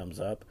at all comes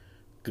up.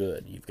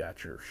 Good, you've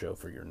got your show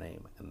for your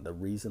name. And the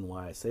reason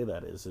why I say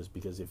that is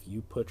because if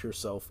you put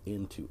yourself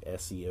into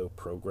SEO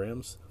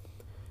programs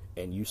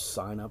and you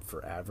sign up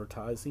for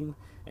advertising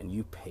and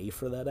you pay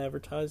for that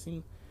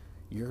advertising,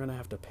 you're going to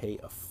have to pay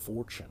a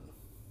fortune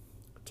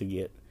to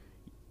get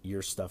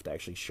your stuff to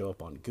actually show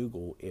up on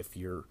Google if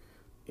your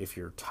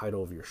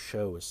title of your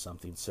show is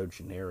something so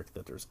generic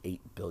that there's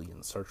 8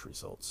 billion search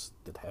results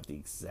that have the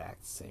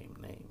exact same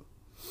name.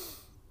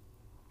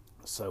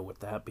 So with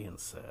that being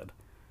said,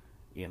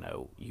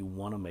 you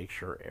want to make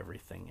sure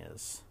everything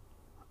is,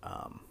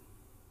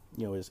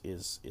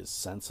 is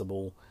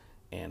sensible,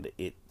 and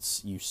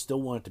you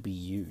still want it to be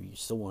you. You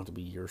still want it to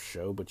be your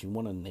show, but you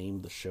want to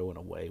name the show in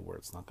a way where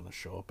it's not going to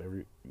show up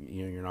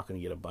you're not going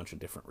to get a bunch of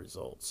different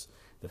results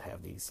that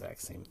have the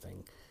exact same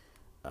thing,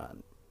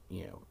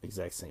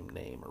 exact same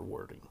name or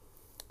wording.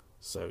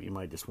 So you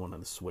might just want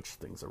to switch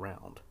things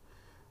around,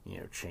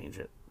 change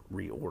it,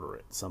 reorder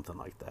it, something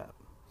like that.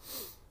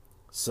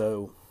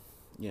 So,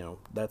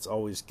 that's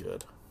always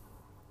good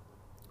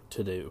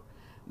to do.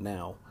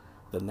 Now,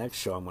 the next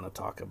show I'm going to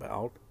talk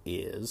about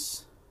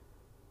is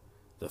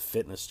The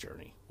Fitness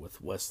Journey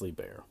with Wesley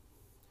Bear.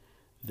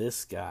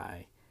 This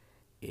guy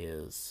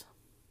is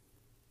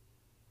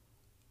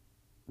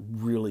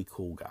really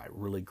cool guy,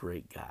 really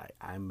great guy.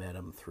 I met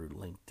him through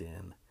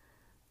LinkedIn.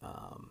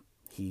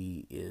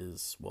 He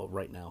is,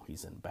 right now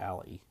he's in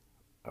Bali.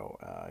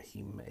 I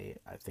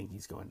think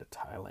he's going to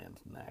Thailand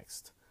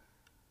next.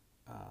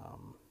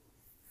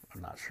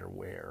 I'm not sure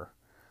where,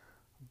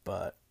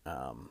 but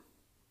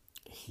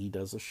he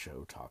does a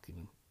show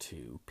talking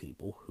to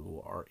people who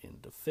are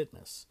into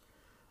fitness,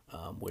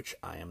 which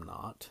I am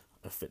not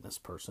a fitness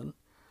person,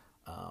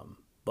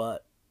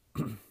 but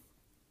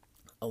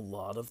a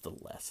lot of the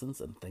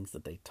lessons and things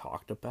that they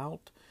talked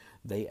about,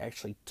 they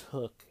actually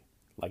took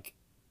like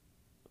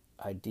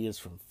ideas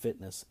from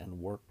fitness and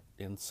worked,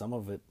 and some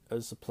of it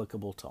is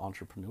applicable to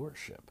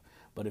entrepreneurship.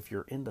 But if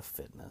you're into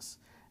fitness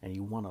and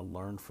you want to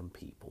learn from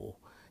people,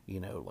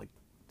 like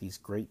these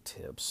great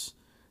tips,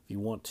 if you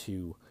want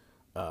to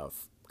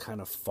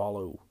kind of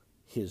follow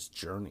his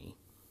journey,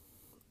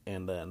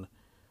 and then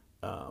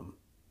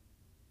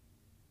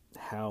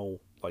how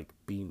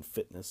being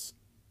fitness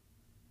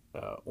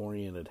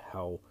oriented,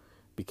 how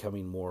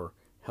becoming more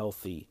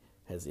healthy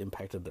has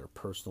impacted their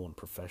personal and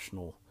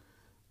professional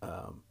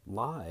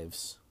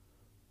lives,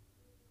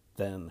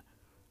 then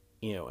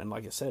and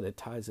like I said, it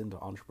ties into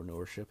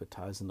entrepreneurship, it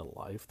ties into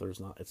life.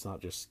 It's not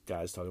just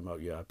guys talking about,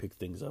 I pick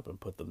things up and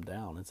put them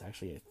down. It's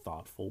actually a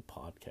thoughtful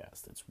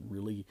podcast. It's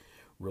really,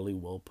 really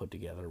well put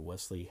together.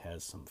 Wesley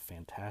has some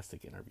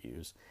fantastic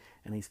interviews,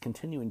 and he's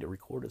continuing to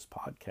record his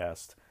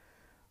podcast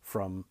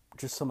from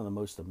just some of the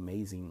most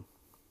amazing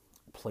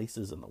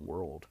places in the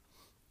world.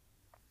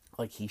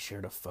 Like, he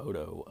shared a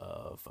photo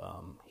of,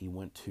 he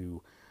went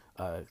to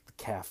a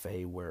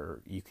cafe where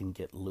you can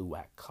get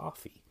Luwak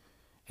coffee.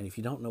 And if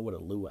you don't know what a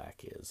Luwak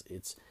is,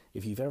 it's,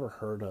 if you've ever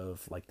heard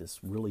of this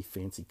really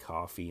fancy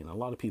coffee, and a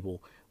lot of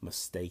people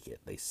mistake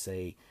it. They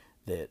say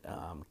that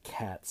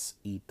cats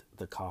eat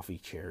the coffee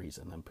cherries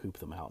and then poop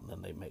them out, and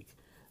then they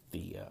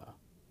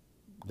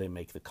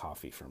make the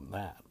coffee from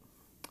that,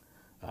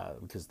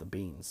 because the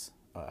beans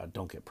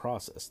don't get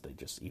processed. They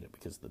just eat it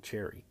because of the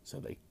cherry.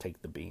 So they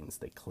take the beans,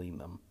 they clean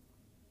them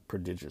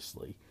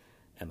prodigiously,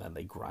 and then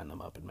they grind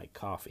them up and make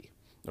coffee,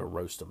 or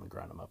roast them and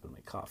grind them up and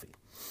make coffee.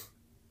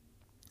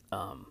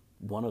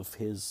 One of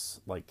his,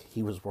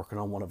 he was working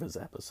on one of his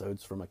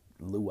episodes from a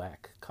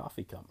Luwak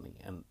coffee company,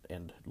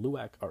 and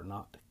Luwak are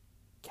not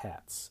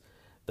cats,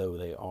 though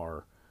they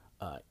are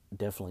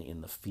definitely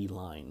in the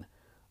feline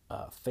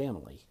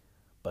family,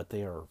 but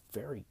they are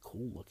very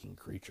cool looking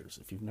creatures.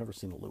 If you've never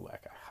seen a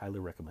Luwak, I highly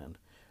recommend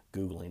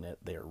Googling it.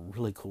 They are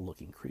really cool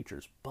looking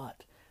creatures.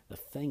 But the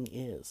thing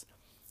is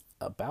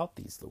about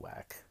these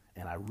Luwak,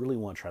 and I really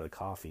want to try the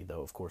coffee,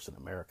 though of course in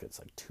America it's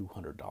like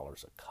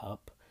 $200 a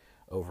cup.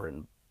 Over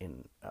in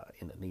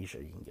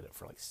Indonesia, you can get it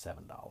for like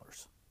 $7.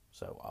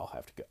 So I'll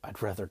have to go.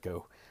 I'd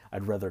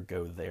rather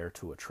go there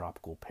to a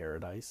tropical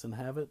paradise and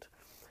have it,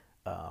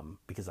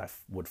 because I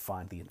would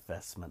find the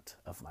investment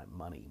of my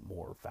money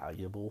more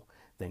valuable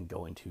than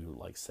going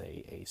to,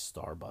 say, a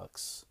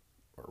Starbucks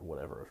or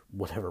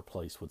whatever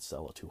place would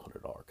sell a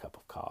 $200 cup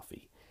of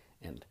coffee,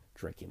 and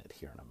drinking it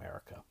here in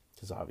America.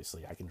 Because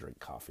obviously I can drink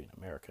coffee in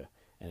America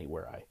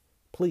anywhere I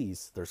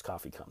please. There's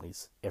coffee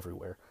companies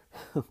everywhere.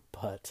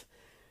 But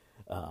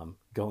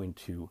going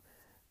to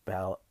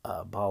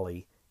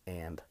Bali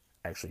and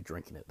actually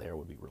drinking it there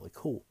would be really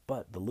cool.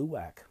 But the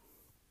Luwak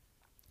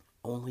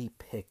only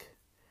pick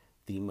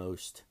the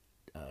most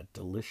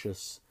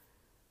delicious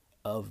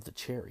of the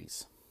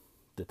cherries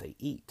that they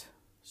eat.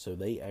 So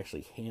they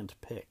actually hand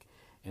pick,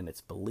 and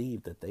it's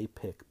believed that they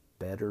pick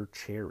better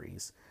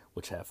cherries,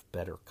 which have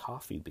better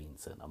coffee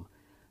beans in them,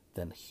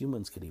 than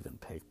humans could even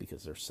pick,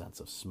 because their sense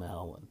of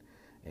smell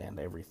and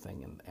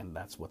everything, and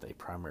that's what they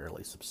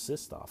primarily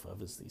subsist off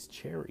of, is these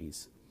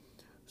cherries.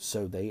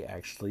 So they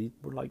actually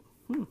were like,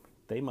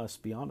 they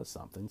must be onto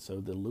something. So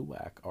the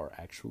Luwak are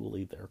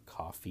actually their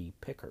coffee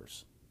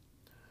pickers.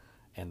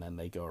 And then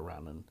they go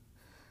around and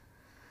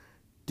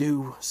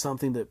do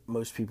something that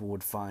most people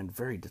would find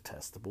very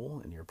detestable,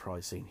 and you're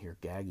probably sitting here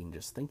gagging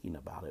just thinking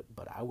about it,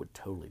 but I would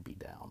totally be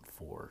down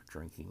for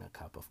drinking a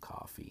cup of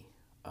coffee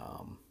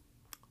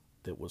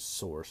that was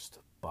sourced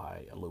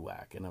by a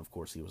Luwak. And of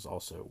course, he was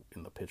also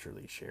in the picture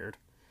that he shared.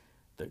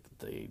 The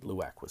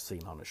Luwak was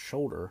sitting on his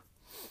shoulder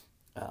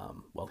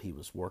while he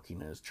was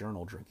working in his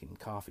journal drinking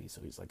coffee.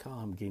 So he's like,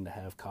 I'm getting to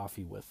have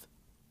coffee with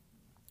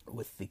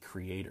the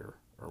creator,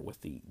 or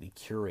with the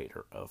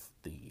curator of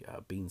the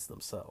beans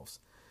themselves.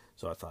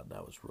 So I thought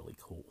that was really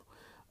cool.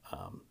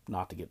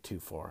 Not to get too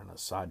far in a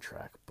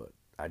sidetrack, but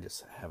I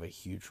just have a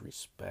huge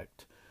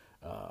respect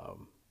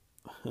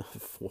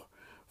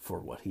for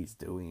what he's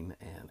doing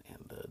and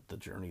the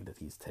journey that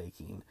he's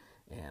taking,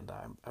 and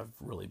I've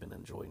really been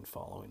enjoying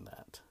following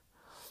that.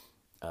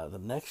 The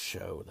next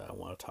show that I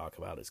want to talk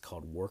about is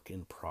called Work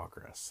in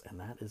Progress, and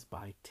that is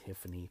by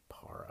Tiffany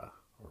Para.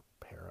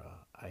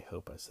 I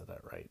hope I said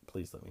that right.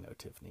 Please let me know,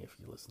 Tiffany, if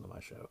you listen to my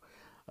show.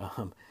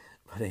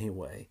 But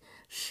anyway,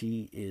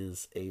 she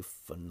is a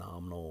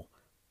phenomenal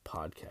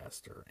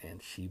podcaster,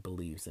 and she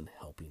believes in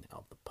helping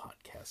out the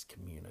podcast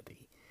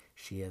community.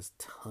 She has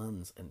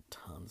tons and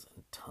tons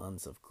and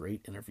tons of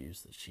great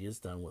interviews that she has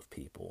done with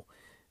people,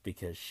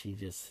 because she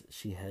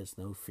has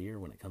no fear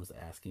when it comes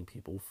to asking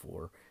people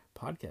for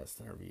podcast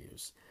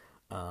interviews.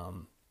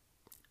 And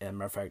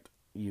matter of fact,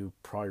 you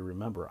probably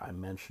remember I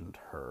mentioned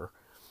her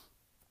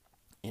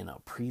in a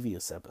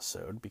previous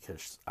episode,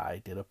 because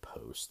I did a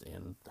post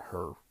in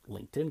her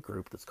LinkedIn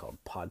group that's called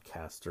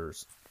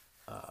Podcasters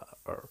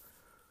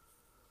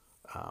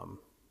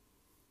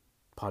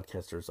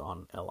Podcasters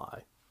on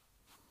LI.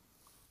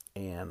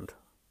 And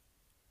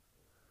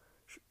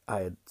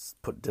I had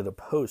did a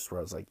post where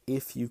I was like,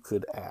 if you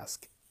could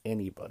ask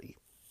anybody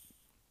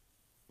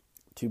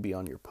to be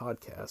on your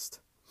podcast,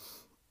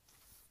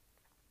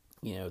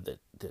 that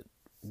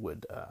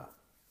would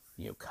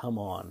come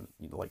on,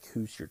 like,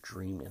 who's your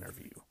dream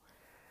interview?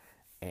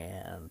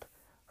 And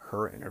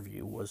her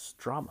interview was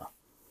Drama,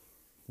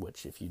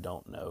 which, if you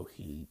don't know,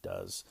 he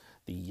does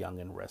the Young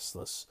and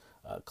Restless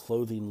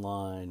clothing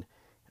line.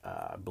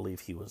 I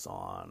believe he was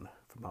on,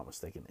 if I'm not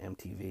mistaken,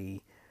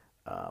 MTV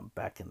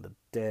back in the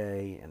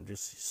day, and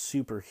just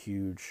super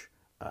huge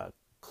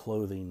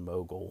clothing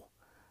mogul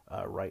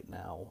right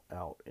now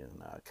out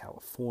in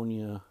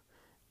California.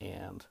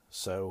 And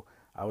so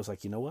I was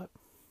like, you know what?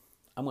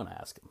 I'm going to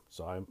ask him.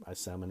 So I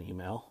sent him an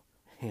email,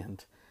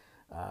 and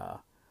I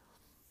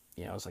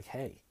was like,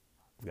 hey,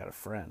 I've got a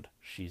friend.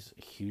 She's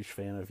a huge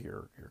fan of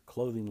your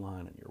clothing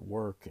line and your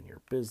work and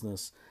your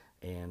business,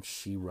 and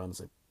she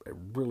runs a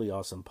really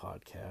awesome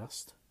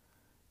podcast,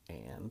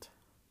 and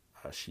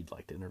she'd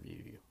like to interview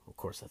you. Of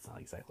course, that's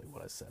not exactly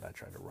what I said. I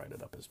tried to write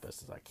it up as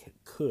best as I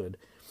could,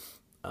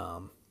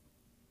 and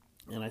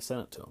I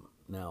sent it to him.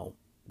 Now,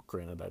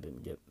 granted, I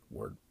didn't get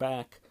word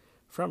back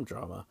from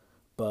Drama,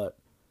 but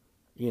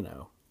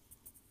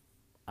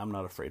I'm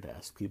not afraid to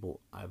ask people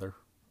either.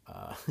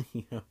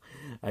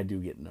 I do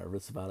get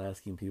nervous about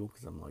asking people,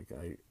 because I'm like,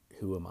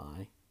 who am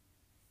I?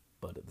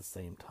 But at the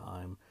same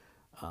time,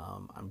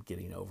 I'm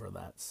getting over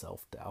that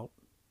self-doubt,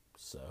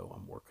 so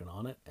I'm working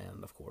on it.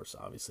 And of course,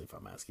 obviously, if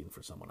I'm asking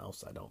for someone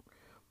else, I don't,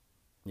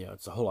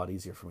 it's a whole lot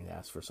easier for me to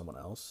ask for someone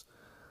else.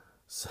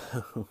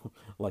 So,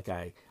 like,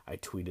 I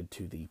tweeted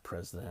to the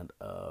president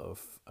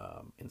of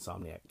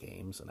Insomniac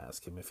Games and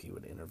asked him if he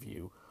would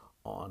interview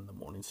on the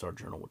Morningstar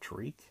Journal with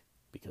Tariq,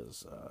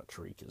 because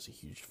Tariq is a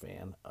huge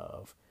fan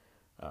of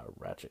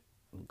Ratchet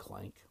and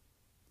Clank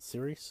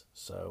series.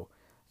 So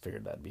I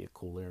figured that'd be a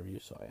cool interview,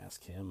 so I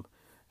asked him.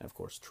 And of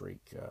course,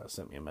 Tariq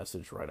sent me a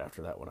message right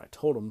after that when I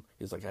told him.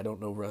 He's like, I don't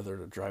know whether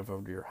to drive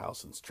over to your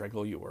house and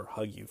strangle you or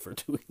hug you for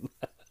doing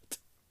that.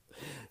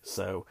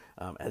 So,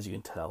 as you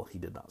can tell, he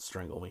did not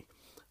strangle me.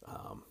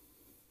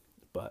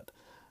 But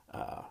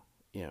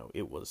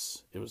it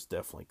was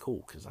definitely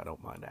cool, because I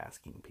don't mind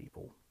asking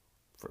people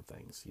for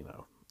things,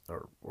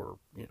 or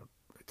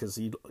because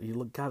you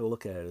got to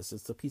look at it as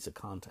it's a piece of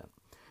content.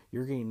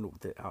 You're going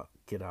to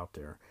get out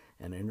there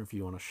and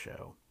interview on a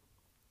show,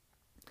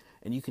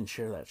 and you can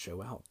share that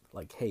show out.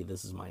 Like, hey,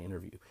 this is my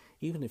interview.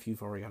 Even if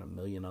you've already got a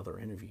million other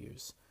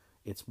interviews,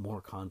 it's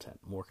more content.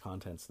 More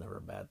content's never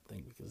a bad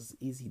thing because it's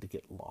easy to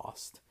get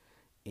lost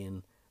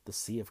in the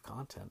sea of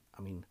content.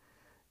 I mean,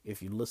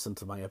 if you listen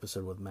to my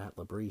episode with Matt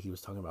Labrie, he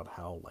was talking about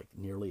how like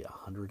nearly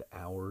 100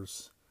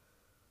 hours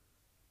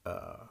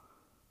of,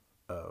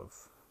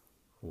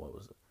 what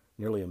was it?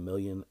 Nearly 1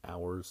 million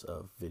hours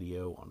of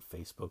video on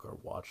Facebook are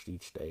watched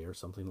each day or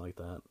something like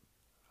that.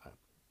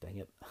 Dang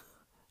it.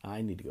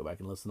 I need to go back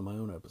and listen to my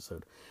own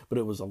episode. But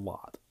it was a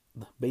lot.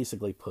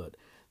 Basically put,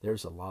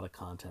 there's a lot of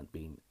content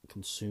being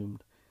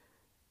consumed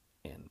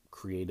and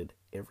created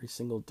every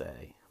single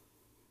day.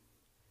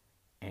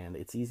 And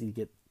it's easy to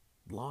get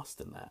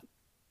lost in that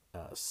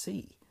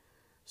sea.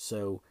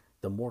 So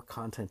the more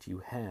content you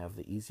have,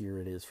 the easier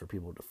it is for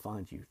people to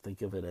find you.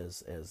 Think of it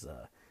as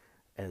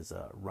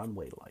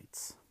runway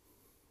lights,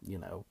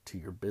 to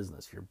your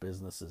business. Your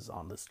business is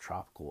on this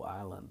tropical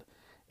island,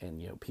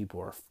 and people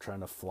are trying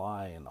to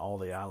fly, and all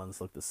the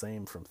islands look the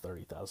same from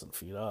 30,000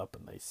 feet up,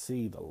 and they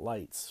see the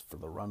lights for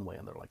the runway,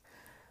 and they're like,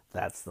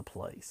 "That's the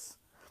place."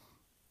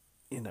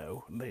 They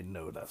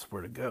know that's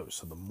where to go.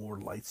 So the more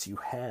lights you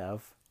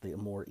have, the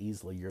more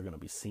easily you're going to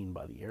be seen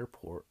by the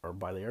airport or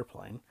by the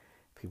airplane.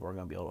 People are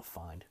going to be able to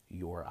find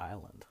your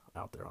island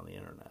out there on the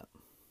internet.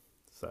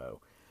 So,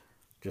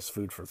 just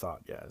food for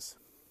thought, guys.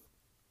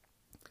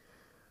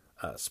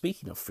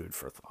 Speaking of food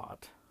for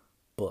thought,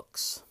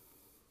 books.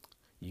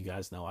 You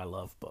guys know I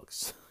love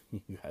books.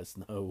 You guys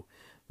know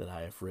that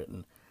I have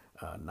written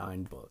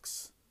 9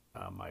 books.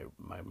 My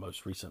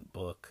most recent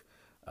book,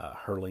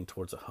 Hurtling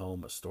Towards a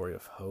Home, A Story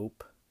of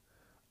Hope,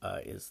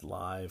 is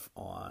live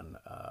on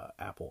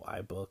Apple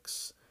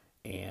iBooks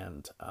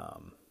and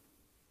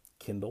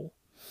Kindle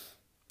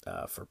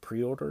for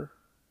pre-order.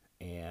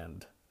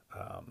 And,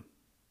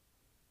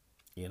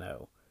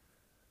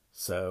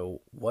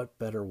 so what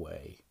better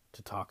way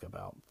to talk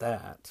about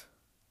that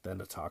than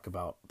to talk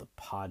about the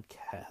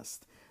podcast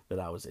that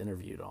I was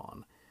interviewed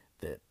on,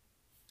 that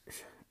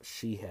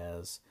she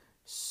has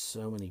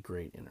so many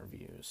great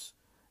interviews.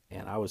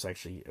 And it was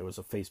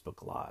a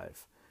Facebook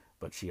Live,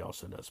 but she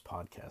also does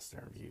podcast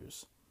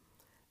interviews.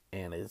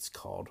 And it's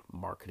called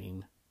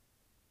Marketing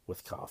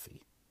with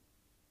Coffee,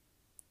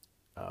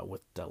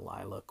 with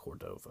Delilah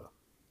Cordova.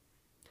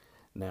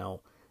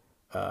 Now,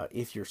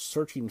 if you're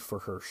searching for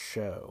her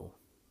show,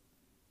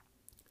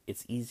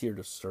 it's easier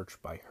to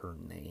search by her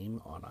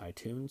name on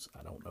iTunes.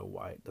 I don't know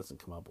why it doesn't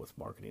come up with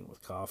Marketing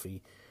with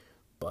Coffee,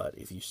 but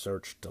if you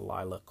search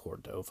Delilah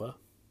Cordova,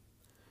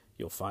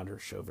 you'll find her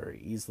show very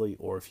easily.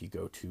 Or if you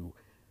go to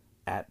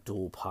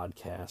 @Dual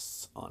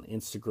Podcasts on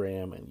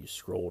Instagram and you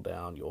scroll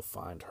down, you'll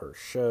find her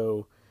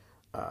show,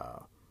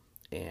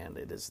 and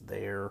it is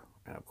there.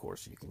 And of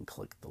course, you can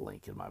click the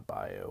link in my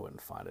bio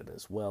and find it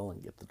as well,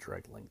 and get the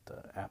direct link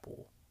to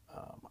Apple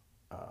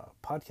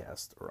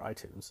Podcast or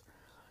iTunes.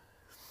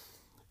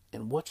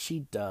 And what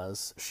she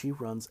does, she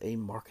runs a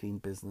marketing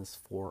business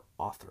for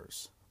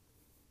authors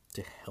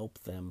to help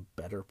them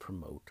better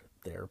promote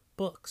their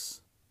books.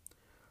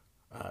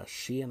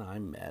 She and I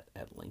met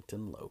at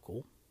LinkedIn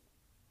Local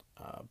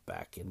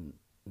back in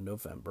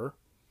November.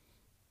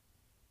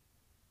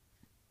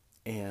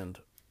 And,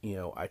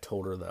 I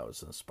told her that I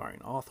was an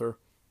aspiring author,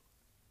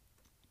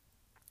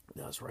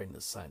 that I was writing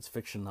a science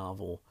fiction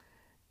novel,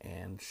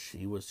 and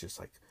she was just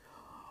like,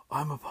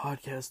 "I'm a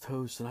podcast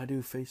host and I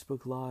do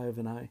Facebook Live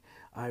and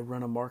I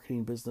run a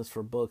marketing business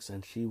for books."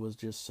 And she was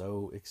just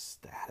so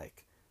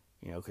ecstatic,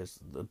 because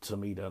to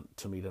meet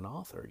an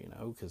author,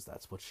 because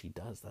that's what she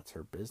does. That's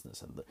her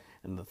business.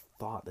 And the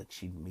thought that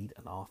she'd meet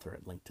an author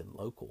at LinkedIn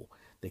Local,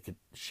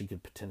 she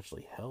could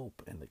potentially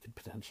help, and it could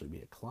potentially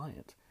be a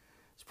client.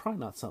 It's probably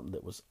not something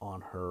that was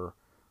on her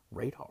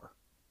radar.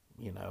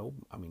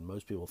 I mean,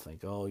 most people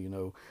think,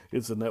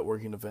 it's a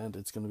networking event.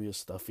 It's going to be a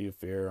stuffy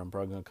affair. I'm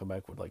probably going to come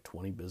back with like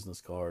 20 business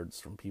cards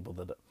from people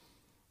that,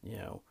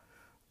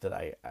 that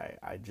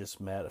I just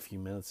met a few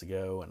minutes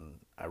ago. And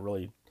I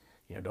really,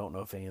 don't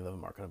know if any of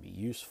them are going to be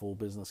useful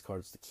business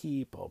cards to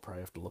keep. I'll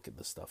probably have to look at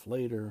this stuff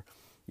later,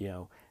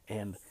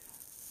 and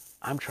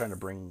I'm trying to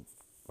bring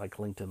like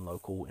LinkedIn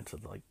Local into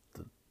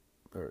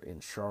or in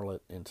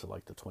Charlotte into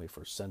like the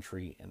 21st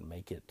century and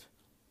make it,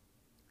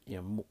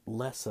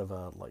 less of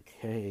a like,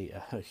 "Hey,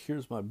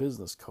 here's my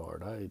business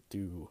card.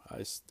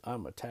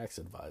 I'm a tax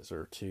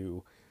advisor,"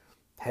 to,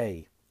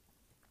 "Hey,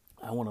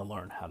 I want to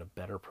learn how to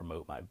better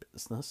promote my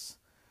business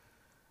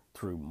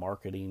through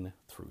marketing,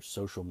 through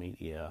social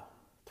media,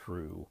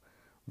 through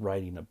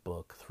writing a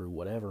book, through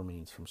whatever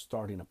means, from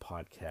starting a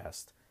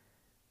podcast.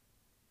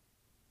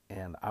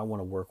 And I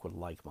want to work with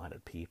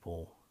like-minded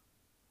people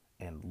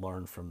and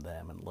learn from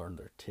them and learn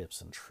their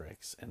tips and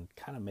tricks and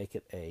kind of make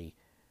it a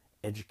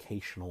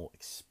educational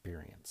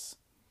experience."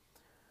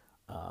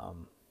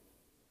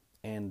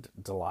 And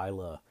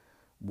Delilah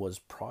was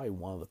probably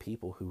one of the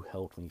people who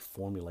helped me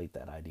formulate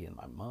that idea in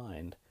my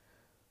mind,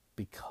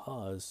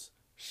 because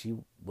she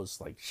was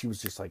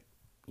just like,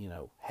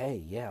 "Hey,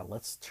 yeah,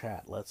 let's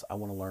chat. I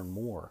want to learn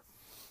more."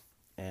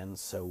 And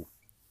so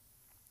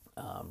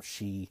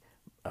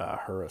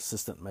her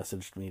assistant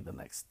messaged me the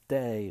next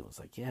day. It was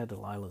like, "Yeah,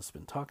 Delilah's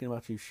been talking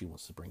about you. She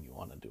wants to bring you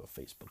on and do a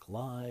Facebook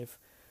Live."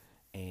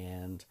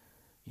 and,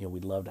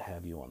 we'd love to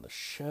have you on the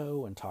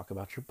show and talk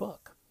about your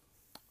book.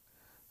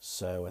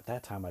 So at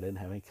that time, I didn't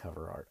have any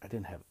cover art. I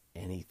didn't have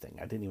anything.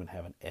 I didn't even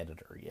have an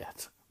editor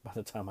yet. By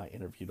the time I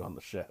interviewed on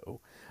the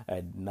show, I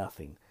had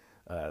nothing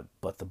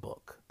but the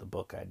book. The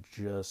book, I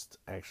just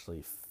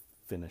actually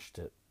finished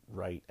it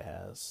right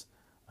as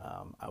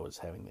I was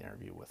having the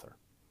interview with her.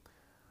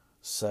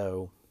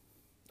 So,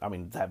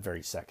 that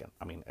very second.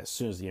 As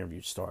soon as the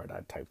interview started,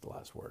 I typed the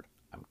last word.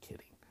 I'm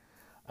kidding.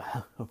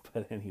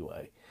 But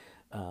anyway,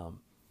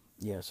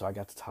 so I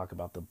got to talk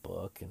about the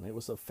book, and it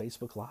was a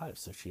Facebook Live.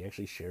 So she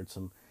actually shared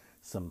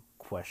some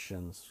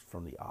questions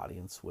from the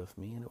audience with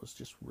me, and it was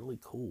just really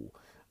cool.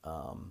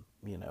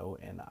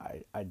 And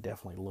I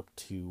definitely look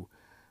to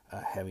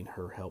having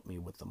her help me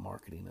with the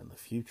marketing in the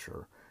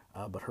future.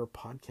 But her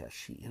podcast,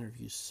 she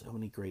interviews so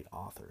many great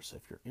authors. So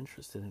if you're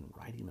interested in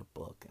writing a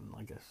book, and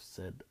like I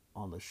said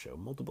on the show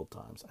multiple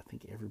times, I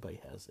think everybody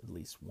has at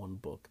least one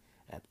book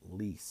in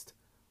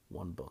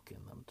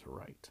them to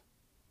write.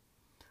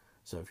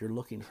 So if you're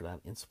looking for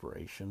that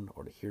inspiration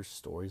or to hear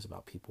stories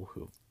about people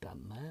who have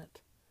done that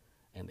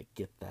and to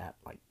get that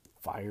like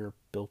fire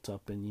built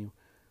up in you,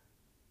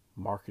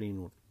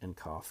 Marketing and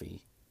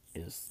Coffee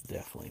is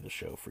definitely the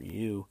show for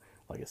you.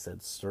 Like I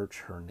said, search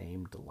her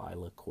name,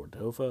 Delilah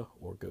Cordova,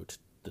 or go to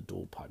the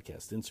Dual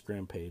Podcast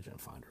Instagram page and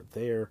find her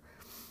there.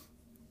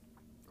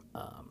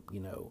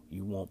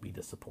 You won't be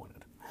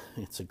disappointed.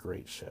 It's a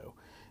great show.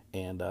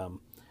 And,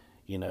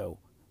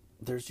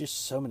 there's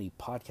just so many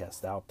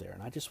podcasts out there,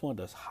 and I just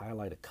wanted to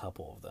highlight a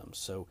couple of them.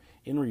 So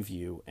in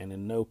review, and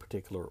in no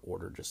particular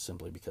order, just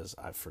simply because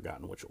I've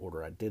forgotten which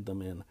order I did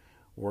them in,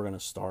 we're going to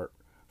start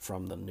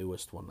from the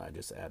newest one I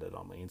just added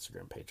on my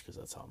Instagram page, because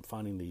that's how I'm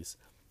finding these.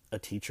 A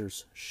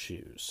Teacher's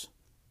Shoes.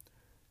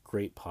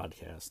 Great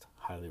podcast.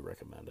 Highly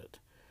recommend it.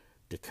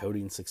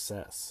 Decoding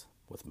Success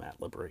with Matt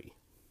Labrie.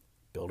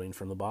 Building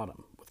from the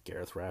Bottom with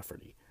Gareth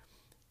Rafferty.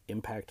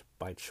 Impact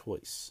by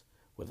Choice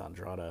with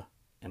Andrada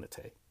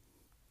Enate.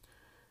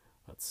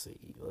 Let's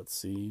see.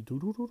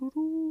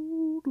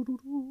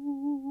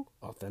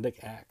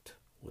 Authentic Act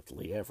with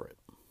Lee Everett.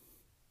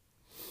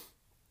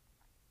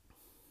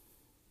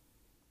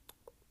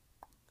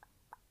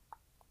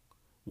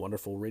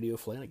 Wonderful Radio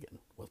Flanagan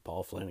with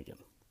Paul Flanagan.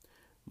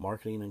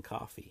 Marketing and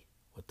Coffee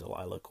with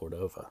Delilah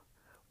Cordova.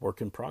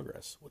 Work in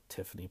Progress with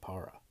Tiffany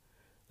Para.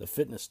 The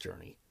Fitness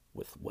Journey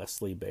with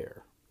Wesley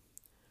Bear.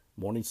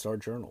 Morningstar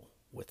Journal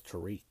with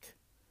Tariq.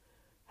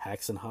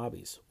 Hacks and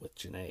Hobbies with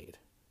Junaid.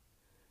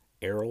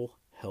 Errol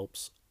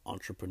Helps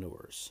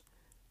Entrepreneurs.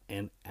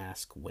 And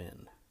Ask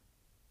Win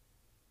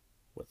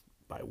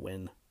by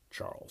Win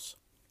Charles.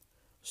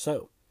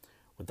 So,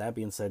 with that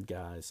being said,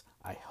 guys,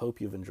 I hope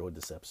you've enjoyed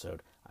this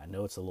episode. I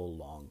know it's a little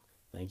long.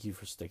 Thank you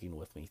for sticking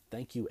with me.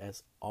 Thank you,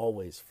 as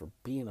always, for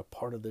being a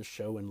part of this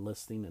show and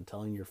listening and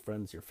telling your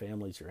friends, your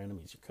families, your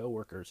enemies, your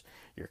coworkers,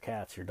 your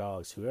cats, your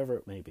dogs, whoever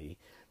it may be,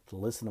 to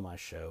listen to my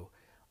show.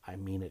 I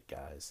mean it,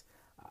 guys.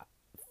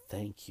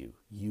 Thank you.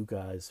 You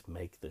guys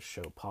make this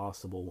show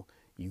possible.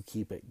 You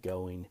keep it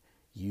going.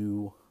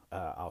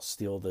 I'll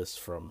steal this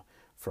from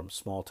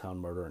Small Town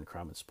Murder and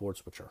Crime and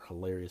Sports, which are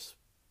hilarious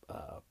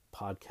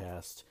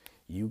podcasts.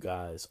 You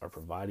guys are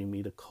providing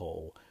me the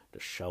coal to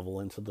shovel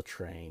into the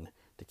train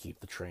to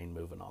keep the train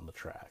moving on the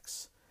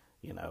tracks.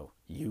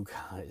 You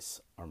guys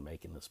are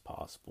making this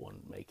possible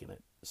and making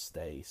it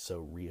stay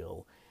so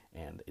real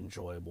and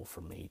enjoyable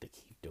for me to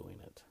keep doing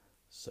it.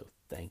 So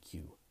thank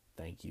you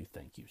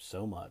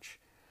so much.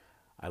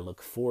 I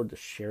look forward to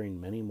sharing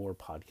many more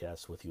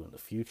podcasts with you in the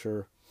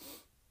future.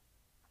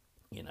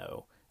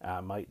 I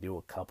might do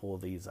a couple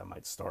of these. I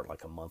might start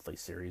like a monthly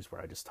series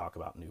where I just talk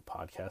about new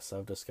podcasts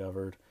I've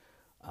discovered.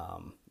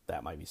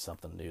 That might be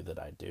something new that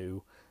I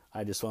do.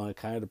 I just want to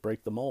kind of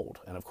break the mold.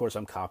 And of course,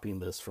 I'm copying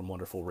this from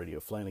Wonderful Radio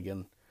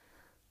Flanagan.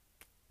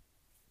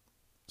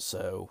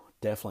 So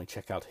definitely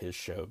check out his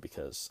show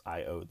because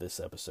I owe this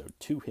episode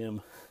to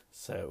him.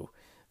 So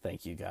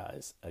thank you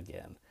guys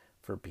again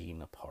for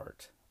being a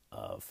part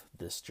of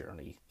this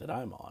journey that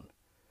I'm on.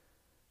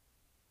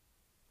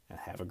 And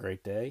have a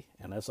great day.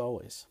 And as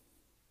always,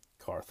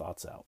 Car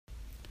Thoughts out.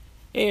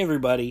 Hey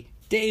everybody,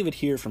 David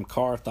here from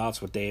Car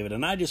Thoughts with David,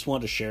 and I just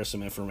wanted to share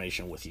some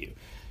information with you.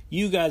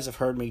 You guys have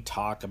heard me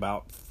talk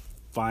about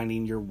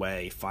finding your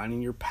way,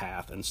 finding your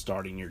path, and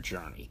starting your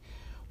journey.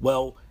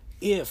 Well,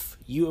 if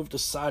you have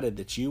decided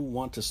that you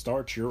want to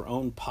start your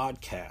own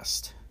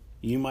podcast,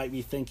 you might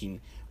be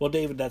thinking, well,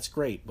 David, that's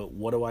great, but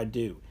what do I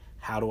do?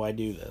 How do I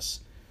do this?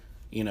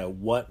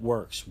 What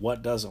works?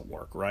 What doesn't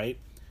work, right?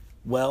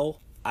 Well,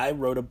 I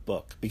wrote a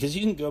book, because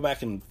you can go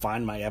back and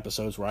find my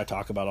episodes where I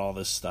talk about all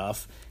this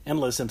stuff and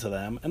listen to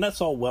them, and that's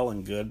all well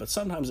and good, but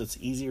sometimes it's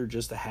easier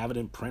just to have it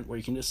in print where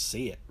you can just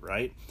see it,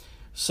 right?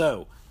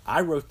 So, I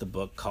wrote the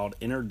book called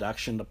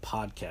Introduction to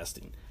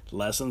Podcasting,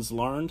 Lessons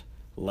Learned,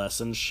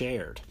 Lessons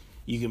Shared.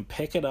 You can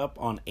pick it up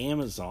on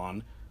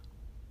Amazon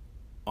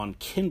on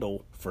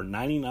Kindle for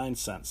 99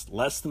 cents,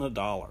 less than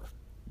 $1.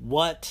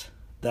 What?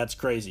 That's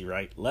crazy,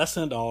 right? Less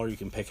than $1, you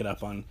can pick it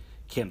up on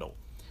Kindle.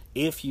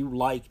 if you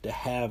like to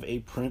have a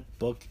print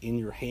book in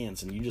your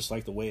hands and you just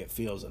like the way it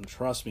feels, and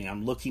trust me,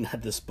 I'm looking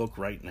at this book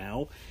right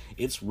now.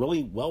 It's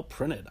really well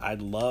printed. I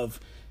love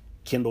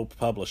Kindle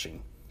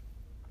publishing.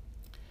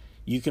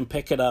 You can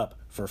pick it up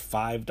for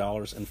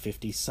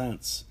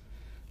 $5.50.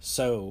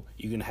 So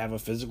you can have a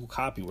physical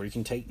copy where you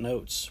can take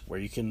notes, where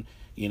you can,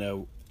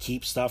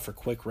 keep stuff for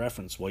quick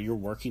reference while you're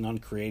working on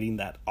creating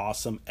that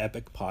awesome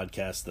epic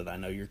podcast that I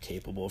know you're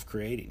capable of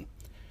creating.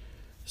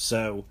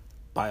 So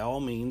by all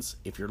means,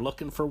 if you're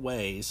looking for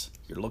ways,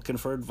 you're looking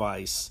for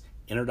advice,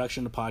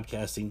 Introduction to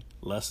Podcasting,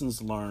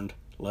 Lessons Learned,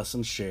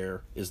 Lessons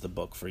Share is the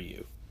book for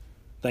you.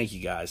 Thank you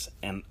guys,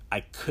 and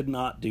I could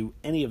not do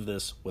any of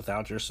this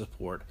without your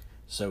support.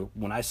 So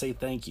when I say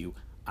thank you,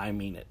 I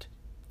mean it.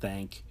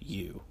 Thank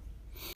you.